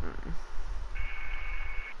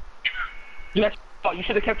 You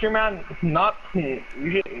should have kept your man not. You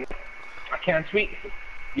should. I can't speak.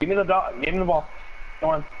 Give me the ball.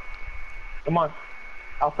 Come on.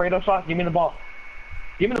 Alfredo sauce. Give me the ball.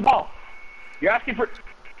 You're asking for.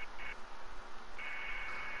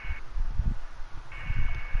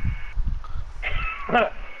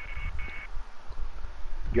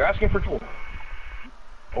 You're asking for trouble.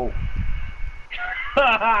 Oh.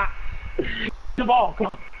 The ball, come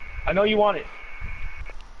on. I know you want it.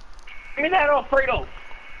 Give me that Alfredo.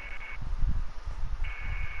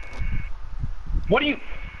 What are you?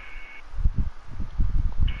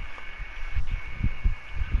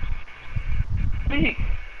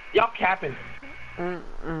 Y'all capping.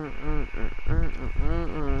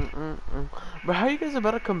 But how are you guys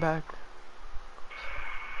about to come back?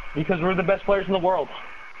 Because we're the best players in the world.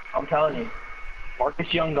 I'm telling you.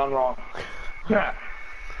 Marcus Young gone wrong. Yeah.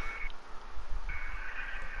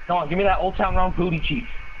 Come on, give me that Old Town Round booty cheeks.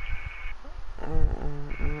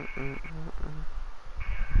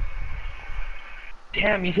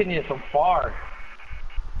 Damn, he's hitting it from far.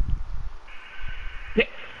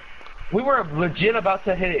 We were legit about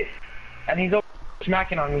to hit it, and he's over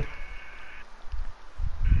smacking on me.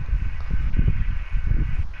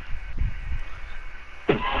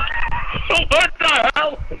 What the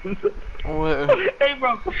hell? What? Hey,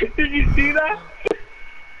 bro, did you see that?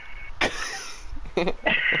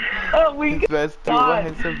 Oh, we That's too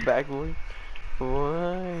much some backboard.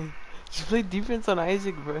 Why? Just play defense on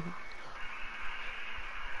Isaac, bro.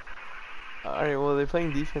 Alright, well, they're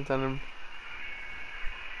playing defense on him.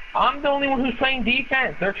 I'm the only one who's playing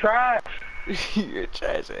defense. They're trash. You're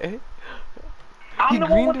trash, eh? I'm the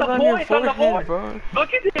one with the points on the board. Bro.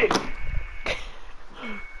 Look at this.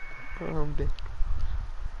 Oh, I'm dead.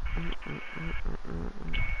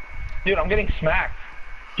 Dude, I'm getting smacked.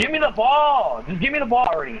 Give me the ball. Just give me the ball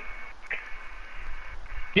already.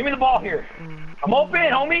 Give me the ball here. I'm open,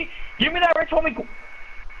 homie. Give me that rich homie.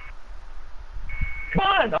 Come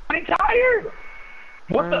on, I'm getting tired.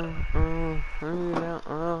 What the? Oh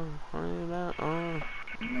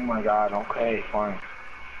my god, okay, fine.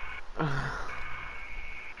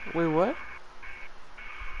 Wait, what?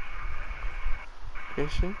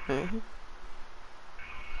 Christian? Hey?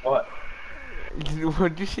 What?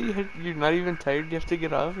 What'd you say? You're not even tired? You have to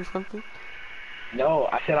get off or something? No,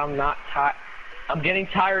 I said I'm not tired. I'm getting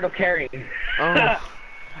tired of carrying. Oh.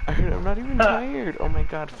 I'm not even tired. Oh my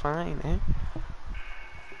god, fine, eh?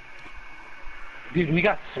 Dude, we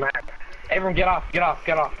got smacked. Everyone get off, get off,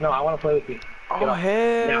 get off. No, I want to play with you. Get Oh, off.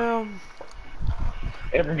 hell. Now.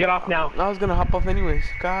 Everyone get off now. I was gonna hop off anyways.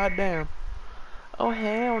 God damn. Oh,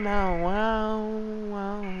 hell no.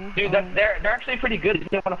 Wow. Dude, they're actually pretty good. They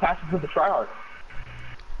just didn't want to pass it to the tryhard.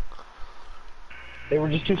 They were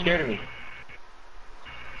just too scared of me.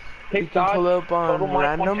 You can pull up on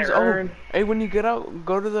randoms. Oh, hey, when you get out,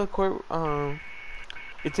 go to the court.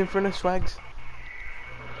 It's in front of Swags.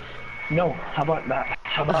 No, how about that?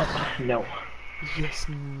 How about no? Yes,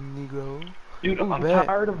 Negro. Dude, I'm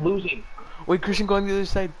tired of losing. Wait, Christian, go on the other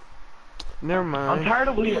side. Never mind. I'm tired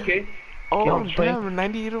of losing, okay? Oh, damn,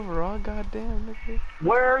 98 overall, goddamn, nigga.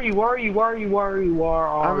 Where are you? Where are you? Where are you? Where are you? Where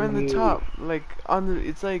are you? I'm in the top, like, on the,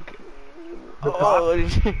 it's like... The top?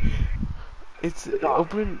 It's the top.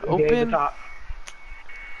 open, Okay, the top.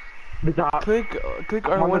 The top. Click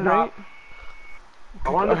R1, right?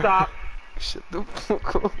 I'm on the top. Shut the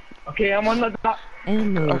fuck up. Okay, I'm on the top.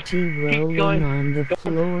 MOT rolling on the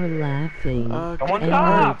floor laughing.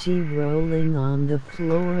 MOT rolling on the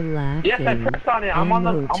floor laughing. Yes, I pressed on it. I'm on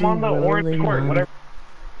the orange court. Whatever.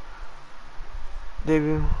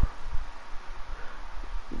 David.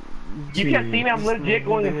 You can't see me. I'm legit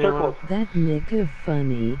going in circles. That nigga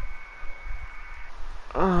funny.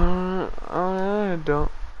 I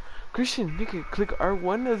don't. Christian, nigga, click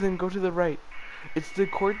R1 and then go to the right. It's the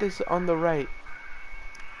court that's on the right.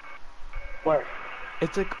 Where?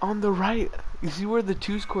 It's like on the right. You see where the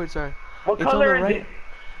twos courts are? What it's color on the right. is it?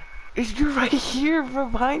 It's you right here, bro,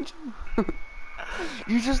 behind you.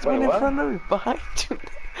 You just went in front of me, behind you.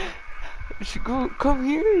 You should go, come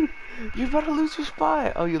here. You're about to lose your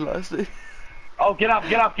spot. Oh, you lost it. Oh, get up,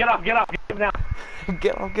 get up, get up, get up, get up now.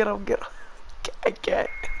 Get off, get off, get off. I can't.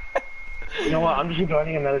 You know what? I'm just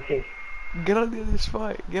joining another team. Get on the other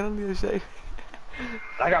spot. Get on the other side.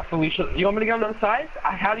 I got Felicia. You want me to get on the other side?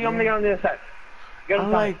 How do you want me to get on the other side?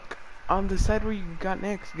 I'm like on the side where you got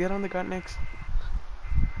next. Get on the got next.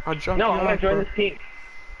 I'll drop you off. No, I'm gonna join this team.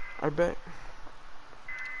 I bet.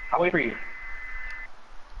 I'll wait for you.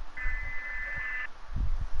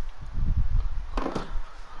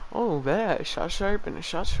 Oh, bet. Shot sharp and a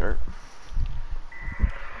shot sharp.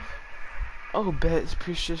 Oh, bet. It's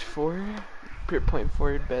Pierce just 4. Pure point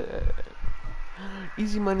forward, bet.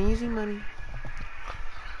 Easy money, easy money.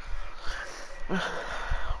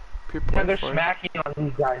 Pure point they're forward. smacking on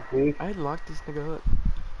these guys, dude. I'd lock this nigga up.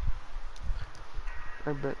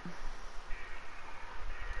 I bet.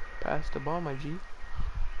 Pass the ball, my G.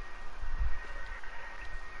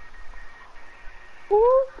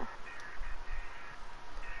 Ooh.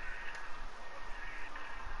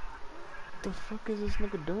 What the fuck is this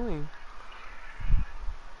nigga doing?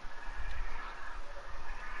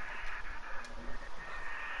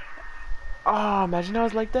 Oh, imagine I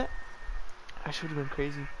was like that. I should have been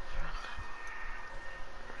crazy.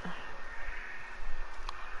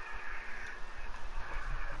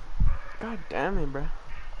 God damn it, bruh.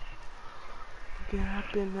 It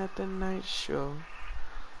happened at the night show.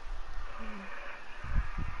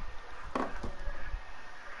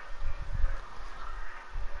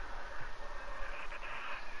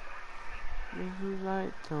 This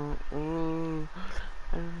light on, ooh.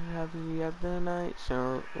 I'm happy at the night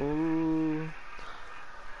show, ooh.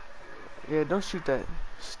 Yeah, don't shoot that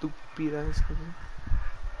stupid ass nigga.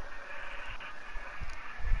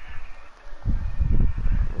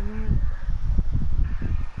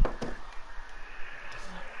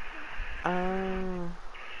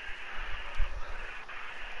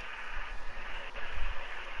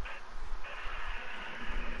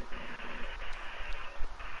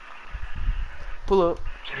 Pull up.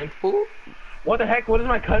 Pull. What the heck? What is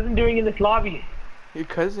my cousin doing in this lobby? Your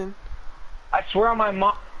cousin? I swear on my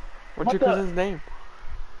mom. What's your cousin's name?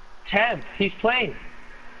 Temp. He's playing.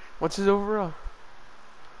 What's his overall?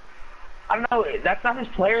 I don't know. That's not his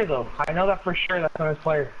player though. I know that for sure. That's not his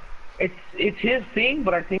player. It's his thing,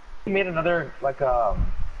 but I think he made another like player.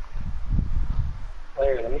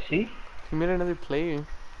 Let me see. He made another player.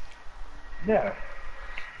 Yeah.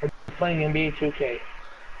 They're playing NBA 2K.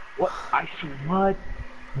 What? What?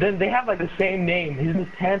 Then they have like the same name. His name is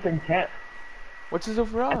 10th and 10th. What's his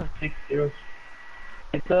overall? It's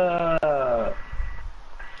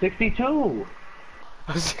 62.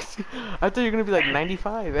 I thought you were gonna be like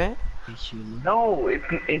 95, eh? No, it's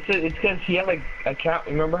because he had like an account.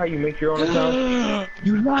 Remember how you make your own account?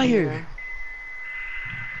 You liar!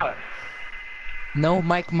 What? No,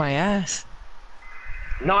 Mike, my ass.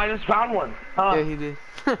 No, I just found one. Yeah, he did.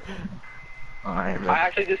 I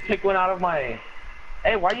actually just picked one out of my...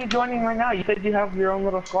 Hey, why are you joining right now? You said you have your own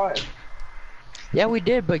little squad. Yeah, we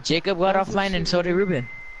did, but Jacob got offline and so did Ruben.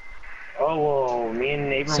 Oh, well, me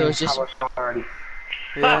and Abram So it's just... have a squad already.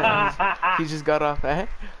 Yeah, he just got off, eh?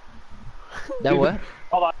 That what?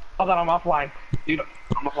 Hold on, I'm offline. Dude,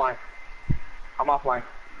 I'm offline. I'm offline.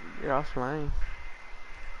 You're offline.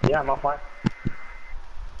 Yeah, I'm offline.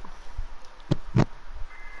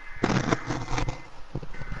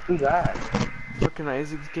 Who's that? Fucking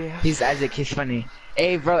Isaac's gay. He's Isaac, he's funny.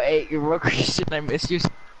 Hey, bro, hey, you're real Christian, I miss you.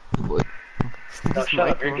 No, shut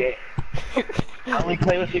up, you're gay. I only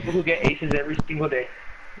play with people who get aces every single day.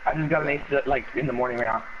 I just got an ace, like, in the morning right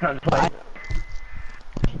now. I'm just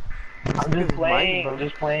playing. I'm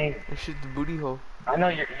just playing. That shit's the booty hole. I know,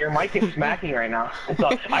 your mic is smacking right now. So,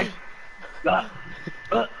 I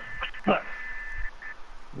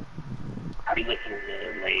be looking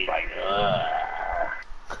late, like,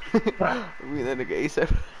 We that nigga ASAP.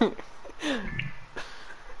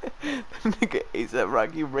 That nigga ASAP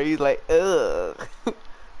Rocky Ray's like, ugh.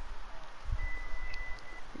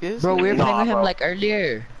 Yes, Bro, we were playing with him bro. like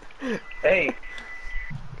earlier. Hey.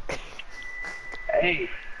 Hey.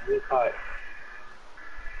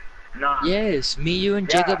 Nah. Yes, me, you, and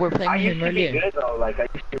Jacob were playing with him I earlier. used to be good though, like I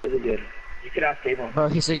used to be really good. You could ask Abram. Bro,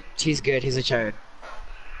 he's good, he's a child.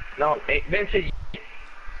 No, hey, Vincent,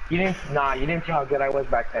 you didn't see how good I was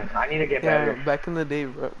back then. I need to get better. Yeah, back in the day,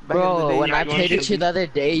 bro. Back Bro, in the day, when I played with you the other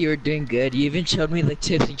day, you were doing good. You even showed me like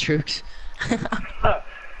tips and tricks.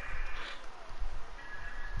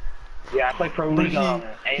 Yeah, I play Pro League.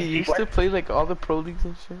 He used to play like all the Pro Leagues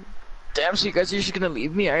and shit. Damn, so you guys are just gonna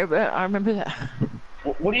leave me? I remember that.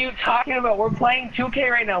 What are you talking about? We're playing 2K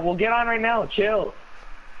right now. We'll get on right now. Chill.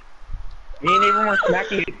 Me and Abram were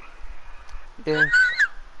smacking. Yeah.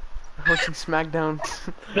 Hosting SmackDown.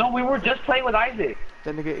 No, we were just playing with Isaac.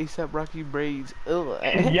 That nigga ASAP Rocky braids. Ugh.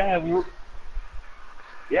 Yeah, we were.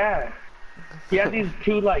 Yeah. He had these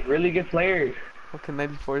two like really good players. Fucking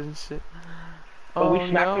 94s and shit. But we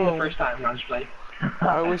smacked him the first time. Not just playing.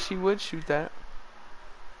 I wish he would shoot that.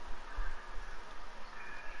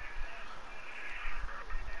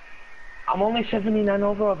 I'm only 79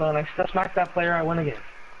 overall though, and I still smacked that player I won against.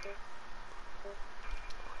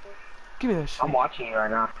 Give me that shit. I'm watching you right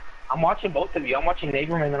now. I'm watching both of you. I'm watching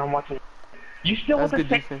Abram and then I'm watching. You still That's with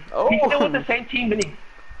the good same? defense. Oh. He's still with the same team, Vinny.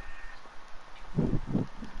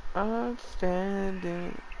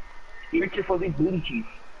 Outstanding. You're here for these booty cheats.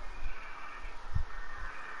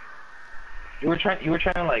 You were trying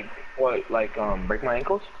to like what, like break my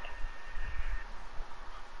ankles?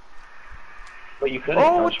 But you couldn't.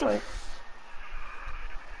 Oh, what the?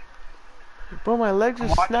 Bro, my legs are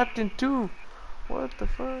snapped in two. What the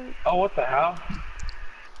fuck? Oh, what the hell?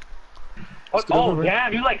 What? Oh,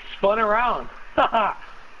 damn, you like spun around.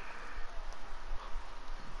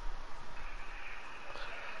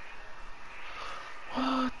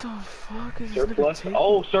 What the fuck is Surplus?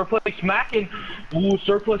 Oh, surplus smacking. Ooh,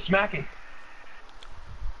 surplus smacking.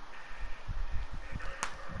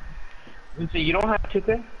 So you don't have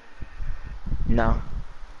 2K? No.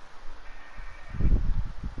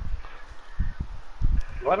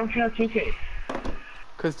 Why don't you have 2K?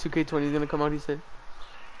 Cause 2K20 is gonna come out, he said.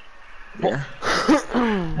 Yeah.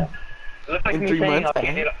 Looks like in me 3 saying, months,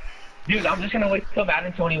 okay, dude, I'm just gonna wait till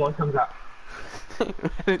Madden 21 comes out.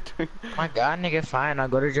 My god, nigga, fine. I'll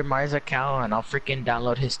go to Jamar's account and I'll freaking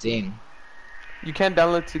download his thing. You can't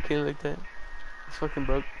download 2K like that. It's fucking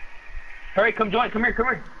broke. Hurry, come join. Come here, come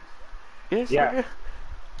here. Yes, Yeah. nigga.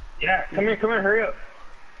 Yeah, come here, hurry up.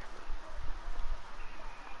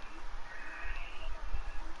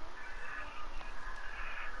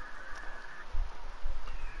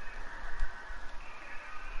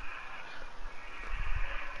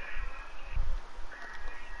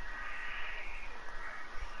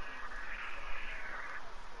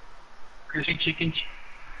 Crispy chicken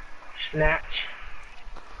snatch.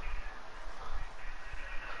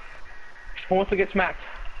 Who wants to get smacked?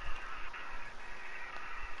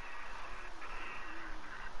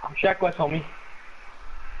 I'm Shaq West, homie.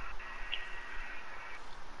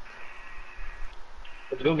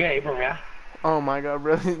 Let's go get Abram, yeah? Oh my god,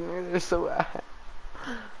 bro. They're so bad.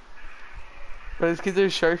 Bro, these kids are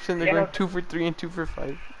sharks and they're going 2 for 3 and 2 for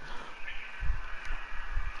 5.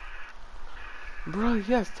 Bro,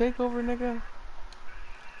 yes, take over, nigga.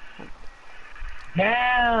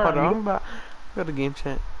 Damn! Hold on, I got a game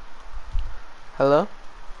chat. Hello?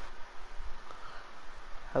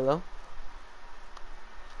 Hello?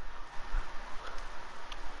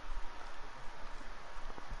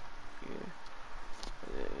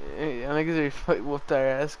 Yeah, niggas are whooped our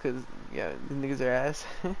ass, cause, yeah, the niggas are ass.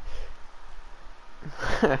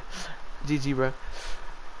 GG, bro.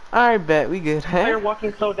 Alright, bet, we good, huh? You're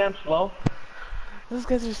walking so damn slow. Those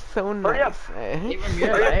guys are so nice. Hurry up! Eh?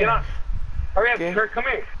 Hurry up, get on! Hurry up, Kurt, come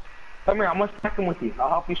here! Come here, I'm gonna smack him with you. I'll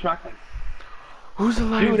help you smack him. Who's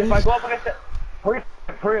alive? Dude, if I go up against that... Hurry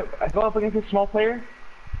up, I go up against a small player.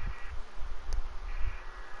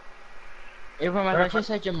 Abram, I thought you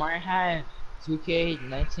said Jamar had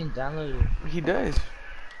 2K19 downloaded. He does.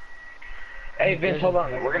 Hey, Vince, hold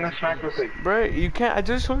on. We're gonna smack real quick. Bro, you can't. I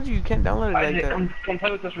just told you can't download it like that. Come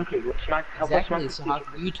play with us real quick. Let's smack. Help us smack. So how,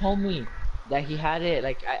 you told me that he had it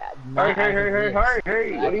like. Hurry!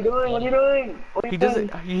 What are you doing? He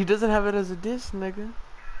doesn't have it as a disc, nigga.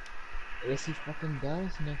 Yes, he fucking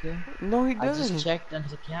does, nigga. No, he I doesn't. just checked on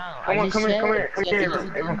his account. Come on, come here,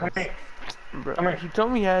 Bro, come here. he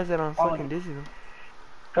told me he has it on fucking digital.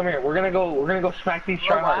 Come here. We're gonna go smack these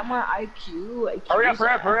tryhards. Why am I IQ? Hurry up! We're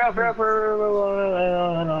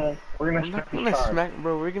gonna smack these tryhards.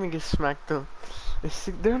 Bro, we're gonna get smacked though.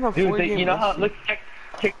 They're on a 4-game. You know how? Look, check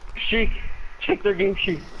streak. Check their game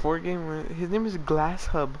sheet. 4-game. His name is Glass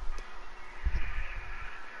Hub.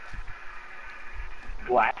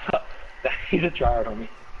 Glass Hub. He's a tryhard on me.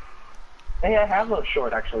 Hey, I have those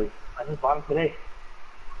short actually. I just bought them today.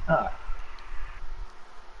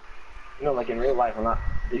 You know, like in real life, I'm not.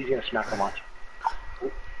 He's gonna smack them on.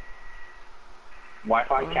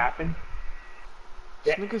 Wi-Fi capping.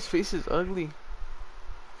 This nigga's face is ugly.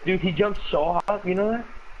 Dude, he jumps so high. You know that?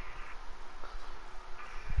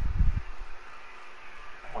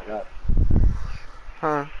 Oh my god.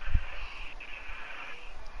 Huh?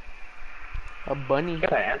 A bunny. Look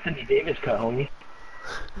at that Anthony Davis cut, homie.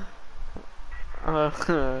 I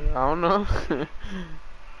don't know.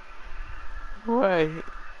 Why?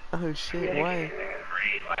 Oh shit, why?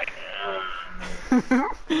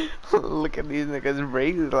 Look at these niggas'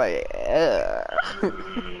 braids like,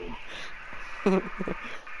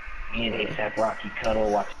 Me and ASAP Rocky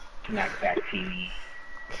cuddle watch Snackback TV.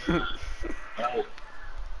 Oh.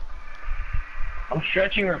 I'm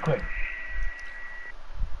stretching real quick.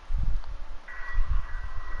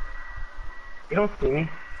 You don't see me.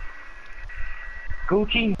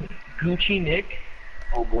 Gucci Nick.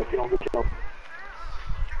 Oh boy, if you don't get your up.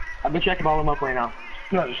 I've been checking all of them up right now.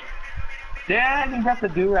 No, just... Yeah, I think that's the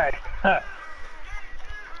do-rag. Huh.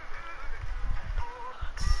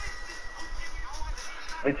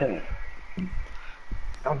 Listen.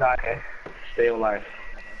 Don't die, okay? Stay alive.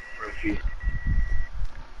 Refuse.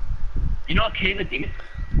 You know Kay the Demon?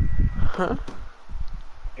 Huh?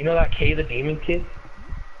 You know that Kay the Demon kid?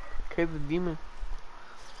 Kay the Demon?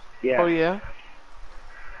 Yeah. Oh yeah?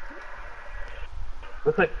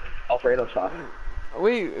 Looks like Alfredo sauce.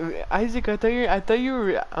 Wait, Isaac, I thought you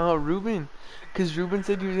were Ruben, cause Ruben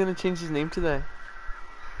said he was gonna change his name to that.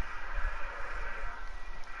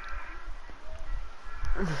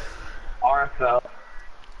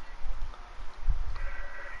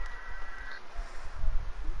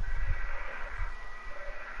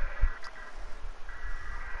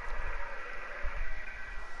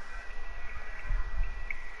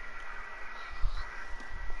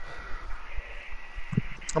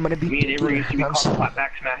 I'm gonna be. Me and Avery used to be called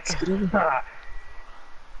Flatback Smack. This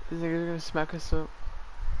nigga's gonna smack us up.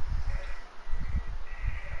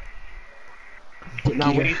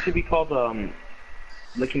 No, we used to be called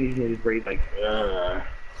licking these niggas' braids like.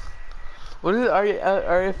 What does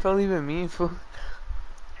RFL even mean? For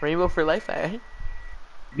Rainbow for Life, eh?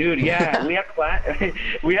 Dude, yeah, we had clan.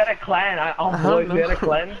 We had a clan. On boys, we had a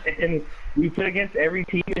clan, and we played against every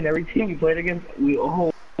team, and every team we played against, we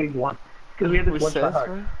always won because we had this one try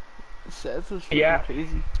hard. Seth was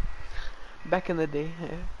crazy. Back in the day,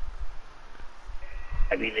 yeah.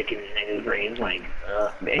 I'd be licking these niggas' brains like,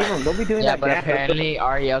 Abram, don't be doing yeah, that. Yeah, but apparently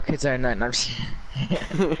REL kids are not.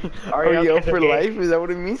 REL for life? Is that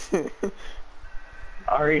what it means?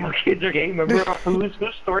 REL kids are gay. Remember whose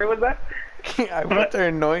story was that? I put their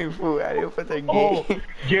annoying food. I didn't put their gay. Oh,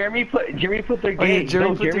 Jeremy put their gay. Oh, yeah,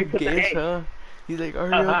 Jeremy put their gay, huh? He's like,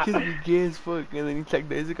 REL kids be gay as fuck. And then he's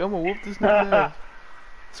like, I'm gonna whoop this nigga ass.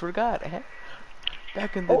 Swear to God,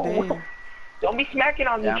 back in the day. Don't be smacking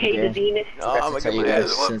on me, Kate Venus. Oh, I'm gonna you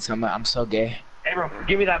guys since I'm so gay. Hey, bro,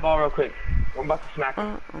 give me that ball real quick. I'm about to smack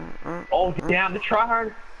him. Oh, damn, the try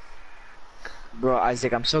hard. Bro,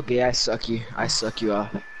 Isaac, I'm so gay. I suck you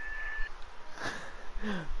off.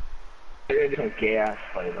 They're doing gay ass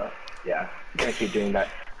play though. Yeah, can't keep doing that.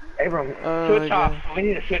 Hey, bro, switch off. We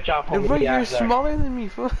need to switch off. Bro, you're smaller than me.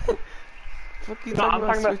 Fuck you. No, I'm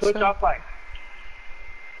talking about switch off like.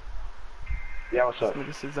 Yeah, what's up?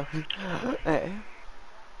 Hey.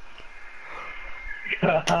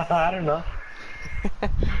 I don't know.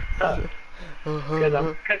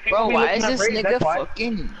 Bro, why is this nigga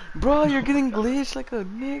fucking... Bro, you're getting glitched like a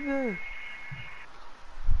nigga.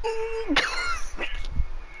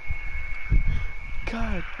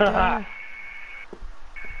 God damn.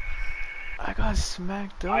 I got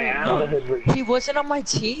smacked up. I am. He wasn't on my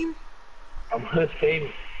team? I'm Hood Fade.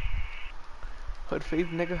 Hood Fade,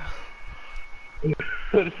 nigga.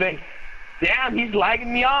 Hood Fade. Damn, he's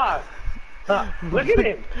lagging me off. Look at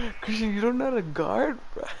him. Christian, you don't know how to guard,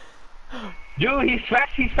 bro. Dude, he's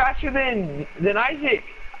faster than Isaac.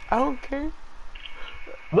 I don't care.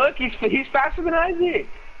 Look, he's faster than Isaac.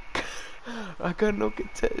 I got no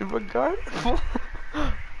content in my guard.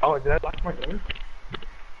 Oh, did I lock my door?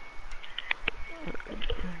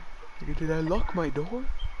 Did I lock my door?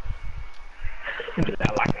 Did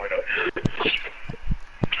I lock my door?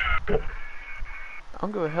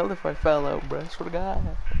 I'm going to hell if I fell out, bro. I swear to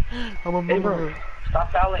God. I'm a bro,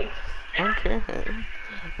 stop fouling. I don't care.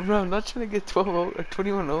 Bro, I'm not trying to get 12 old or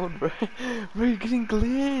 21 old, bro. Bro, you're getting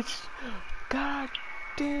glitched. God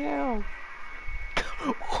damn.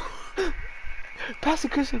 Pass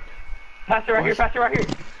it, Christian. Pass it right here, pass it right here.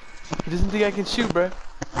 He doesn't think I can shoot, bro.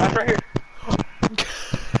 Pass right here.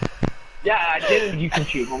 Yeah, I didn't. You can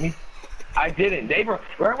shoot, homie. I didn't. Dave,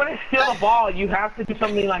 right when I steal the ball, you have to do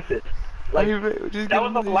something like this. Like, just that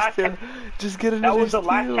was the last chance. Just get another That was the steal.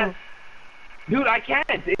 last chance. Dude, I can't.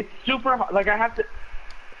 It's super hard. Like, I have to...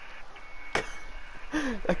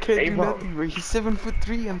 I can't do nothing, bro. He's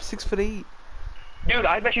 7'3", I'm 6'8". Dude,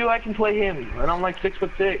 I bet you I can play him, and I'm like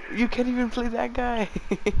 6'6". You can't even play that guy.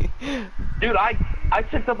 Dude, I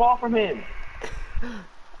took the ball from him.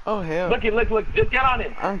 Oh hell. Look, just get on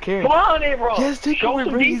him. I don't care. Come on, hey, bro. Yes, take Show over,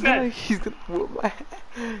 some bro. defense. He's gonna whoop my ass.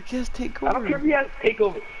 Yes, take over. I don't care if he has to take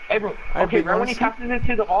over. Hey, bro. Okay, right when he passes it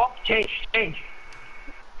to the ball, change.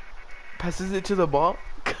 Passes it to the ball?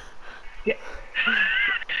 Yeah.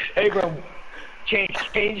 Hey, bro. Change.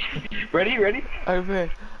 Ready? I bet.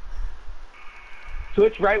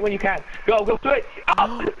 Switch right when you can. Go, switch.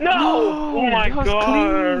 Oh, no! Oh my God.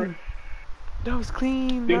 Clean. That was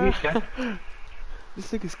clean, dude, bro. he's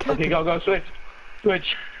this nigga's capping. Okay, go, switch.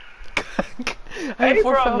 I have hey,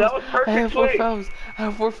 four bro, fouls. that was perfect. I have 4 fouls. I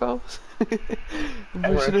have 4 fouls. Should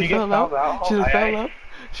I foul out? Should I foul out?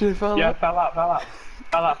 Should I foul out? Yeah, foul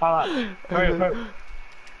out. Hurry.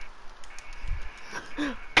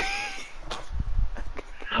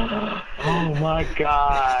 Oh my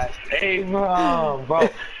gosh. Hey, bro.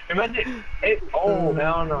 Imagine it. Oh,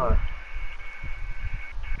 hell no.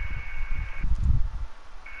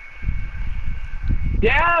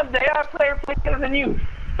 Damn, they have player better than you.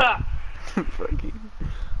 Fucking.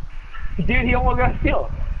 Dude, he almost got a steal.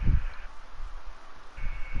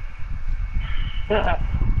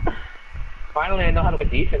 Finally, I know how to play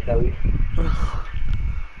defense at least.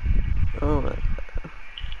 Oh my.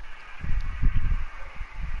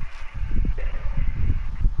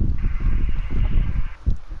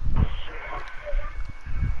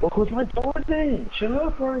 Well, close my door then. Shut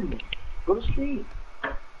up already. Go to sleep.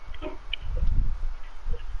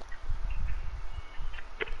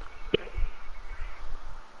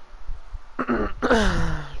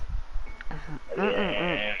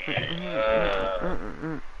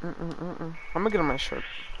 I'm gonna get on my shirt.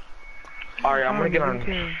 Alright, I'm gonna get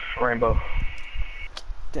on Rainbow.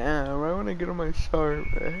 Damn, right when I get on my shirt,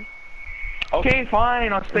 man. Okay,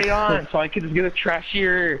 fine, I'll stay on, so I can just get a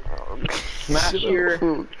trashier,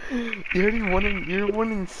 smashier. You already won in, you're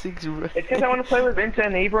 1-6, right? It's because I want to play with Vincent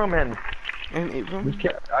and Abram and Abram?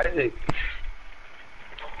 Isaac.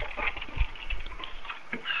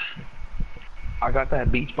 I got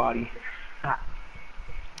that beach body. I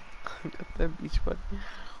got that beach body.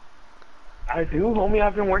 I do, homie.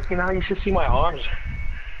 I've been working out. You should see my arms.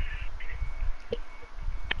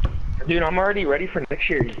 Dude, I'm already ready for next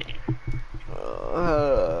year.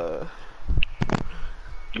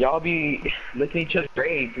 Y'all be licking each other's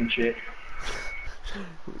braids and shit.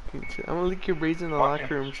 I'm gonna lick your braids in the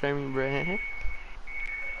locker room, try me, bro.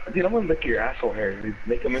 Dude, I'm gonna lick your asshole hair, dude.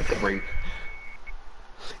 Make them into braids.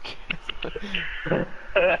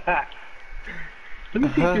 Let me see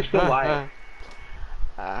if you're still alive.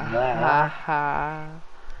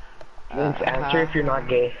 Vince, answer if you're not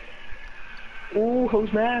gay. Ooh,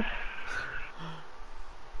 who's mad?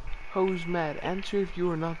 Who's mad? Answer if you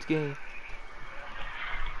are not gay.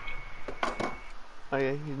 Oh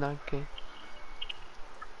yeah, he's not gay.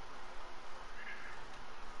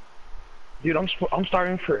 Dude, I'm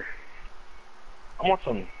starting for. I want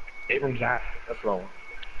some Abram's ass. That's what I want.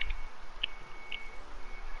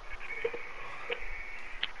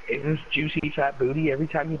 Abram's juicy fat booty every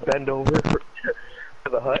time you bend over for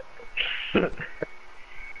the hut.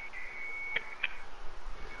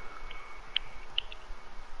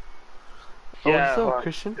 Yeah, what's up,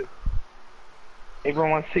 Christian?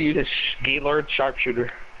 Abram wants to use his Gaylord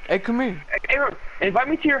sharpshooter. Hey, come here. Hey, Abram, invite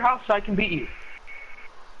me to your house so I can beat you.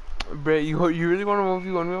 Bro, you really want to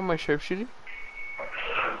 1v1 me on my sharpshooter?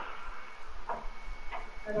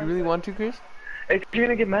 You really want to, Chris? If you're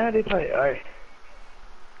gonna get mad if I...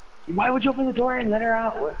 Why would you open the door and let her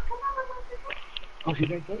out? What? Oh, she's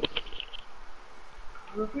right there.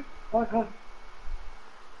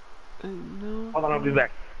 No. Hold on, I'll be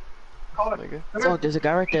back. Oh, there's a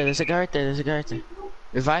guy right there. There's a guy right there. There's a guy right there.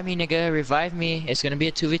 Revive me, nigga. Revive me. It's gonna be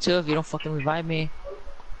a 2v2 if you don't fucking revive me.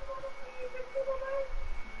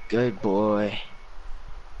 Good boy.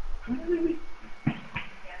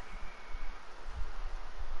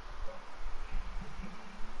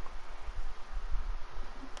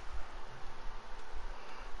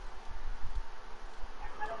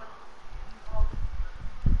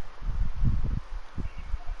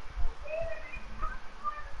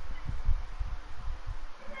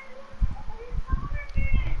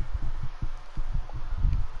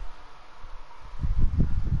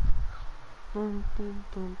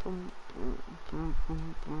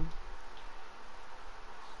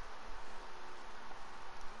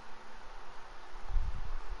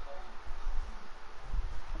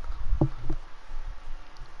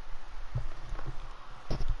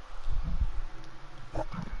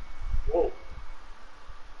 Whoa.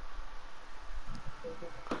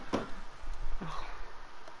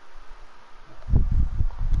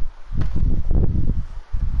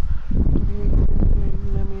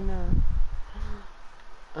 Let me know.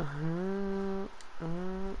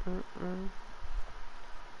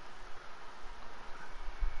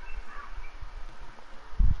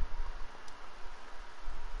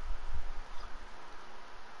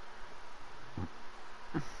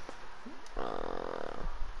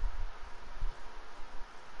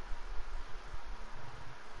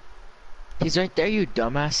 He's right there, you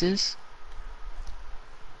dumbasses.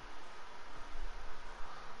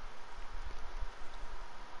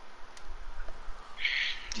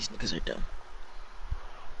 These niggas are dumb.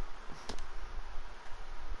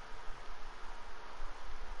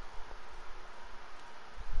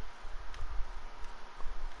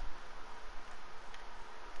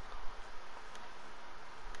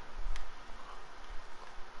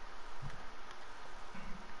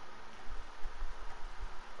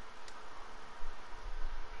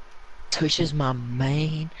 Tush is my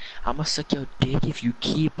main. I'ma suck your dick if you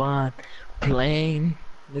keep on playing.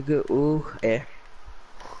 Nigga, ooh, eh.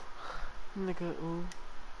 Nigga, ooh.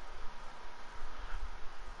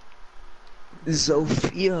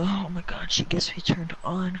 Zofia, oh my god, she gets me turned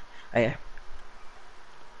on. Oh, yeah.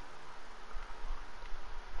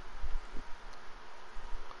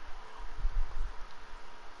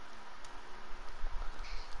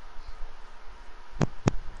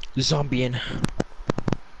 Zombieing.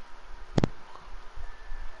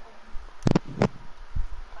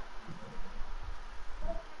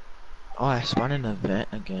 Oh, I spawned in an event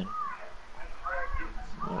again.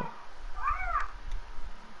 Oh.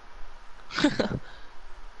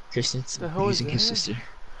 Christian's abusing his sister.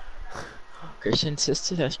 Christian's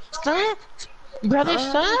sister has Brother,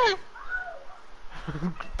 son!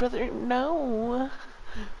 Brother, no.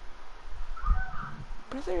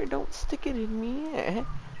 Brother, don't stick it in me.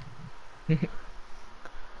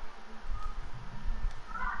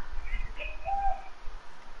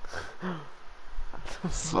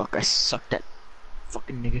 Fuck, I suck that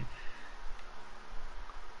fucking nigga.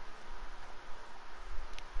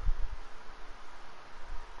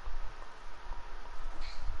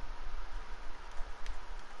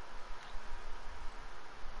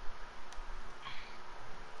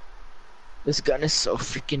 This gun is so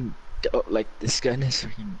freaking dope. Like, this gun is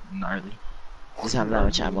freaking gnarly. Doesn't have that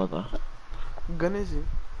much ammo though. Gun is it?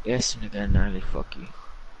 Yes, nigga, gnarly, fuck you.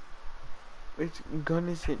 Which gun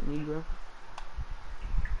is it, Negro?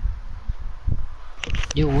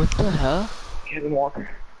 Yo, what the hell? Kevin Walker.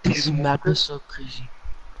 This map is so crazy.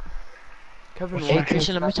 Kevin Hey, Walker.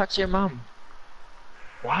 Christian, let me talk to your mom.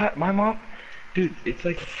 What? My mom? Dude, it's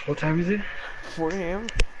like, what time is it? 4 a.m.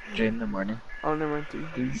 3 in the morning. Oh, never mind,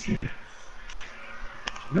 3.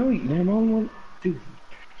 No, my mom went. Dude,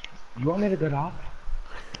 you want me to get off?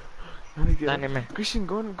 Not Not near me. Christian,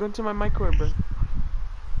 go into my microwave, bro.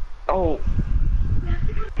 Oh.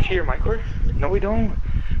 To your microwave? No, we don't.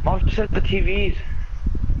 Mom just set the TVs.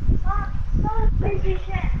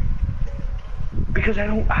 Because I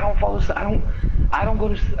don't fall asleep. I don't go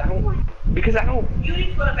to sleep. Because I don't. You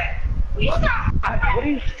need to go to bed. What are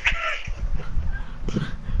you?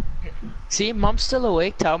 See, mom's still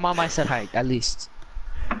awake. Tell mom I said hi, at least.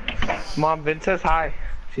 Mom, Vin says hi.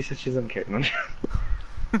 She says she doesn't care. No.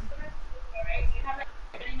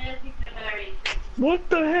 What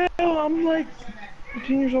the hell? I'm like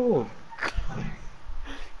 15 years old.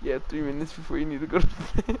 Yeah, 3 minutes before you need to go to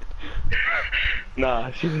bed.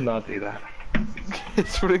 Nah, she did not do that. I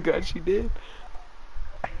swear to God, she did.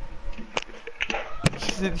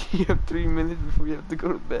 She said you have 3 minutes before you have to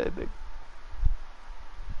go to bed. Like,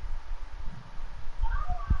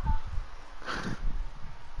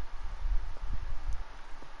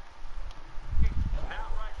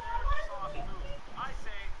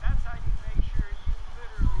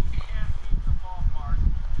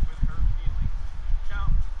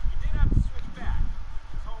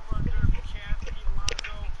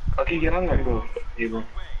 Okay, get on there. Go. Able.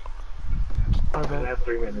 my I bad. have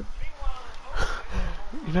 3 minutes.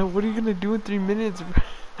 You know, what are you gonna do in 3 minutes,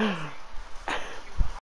 bro?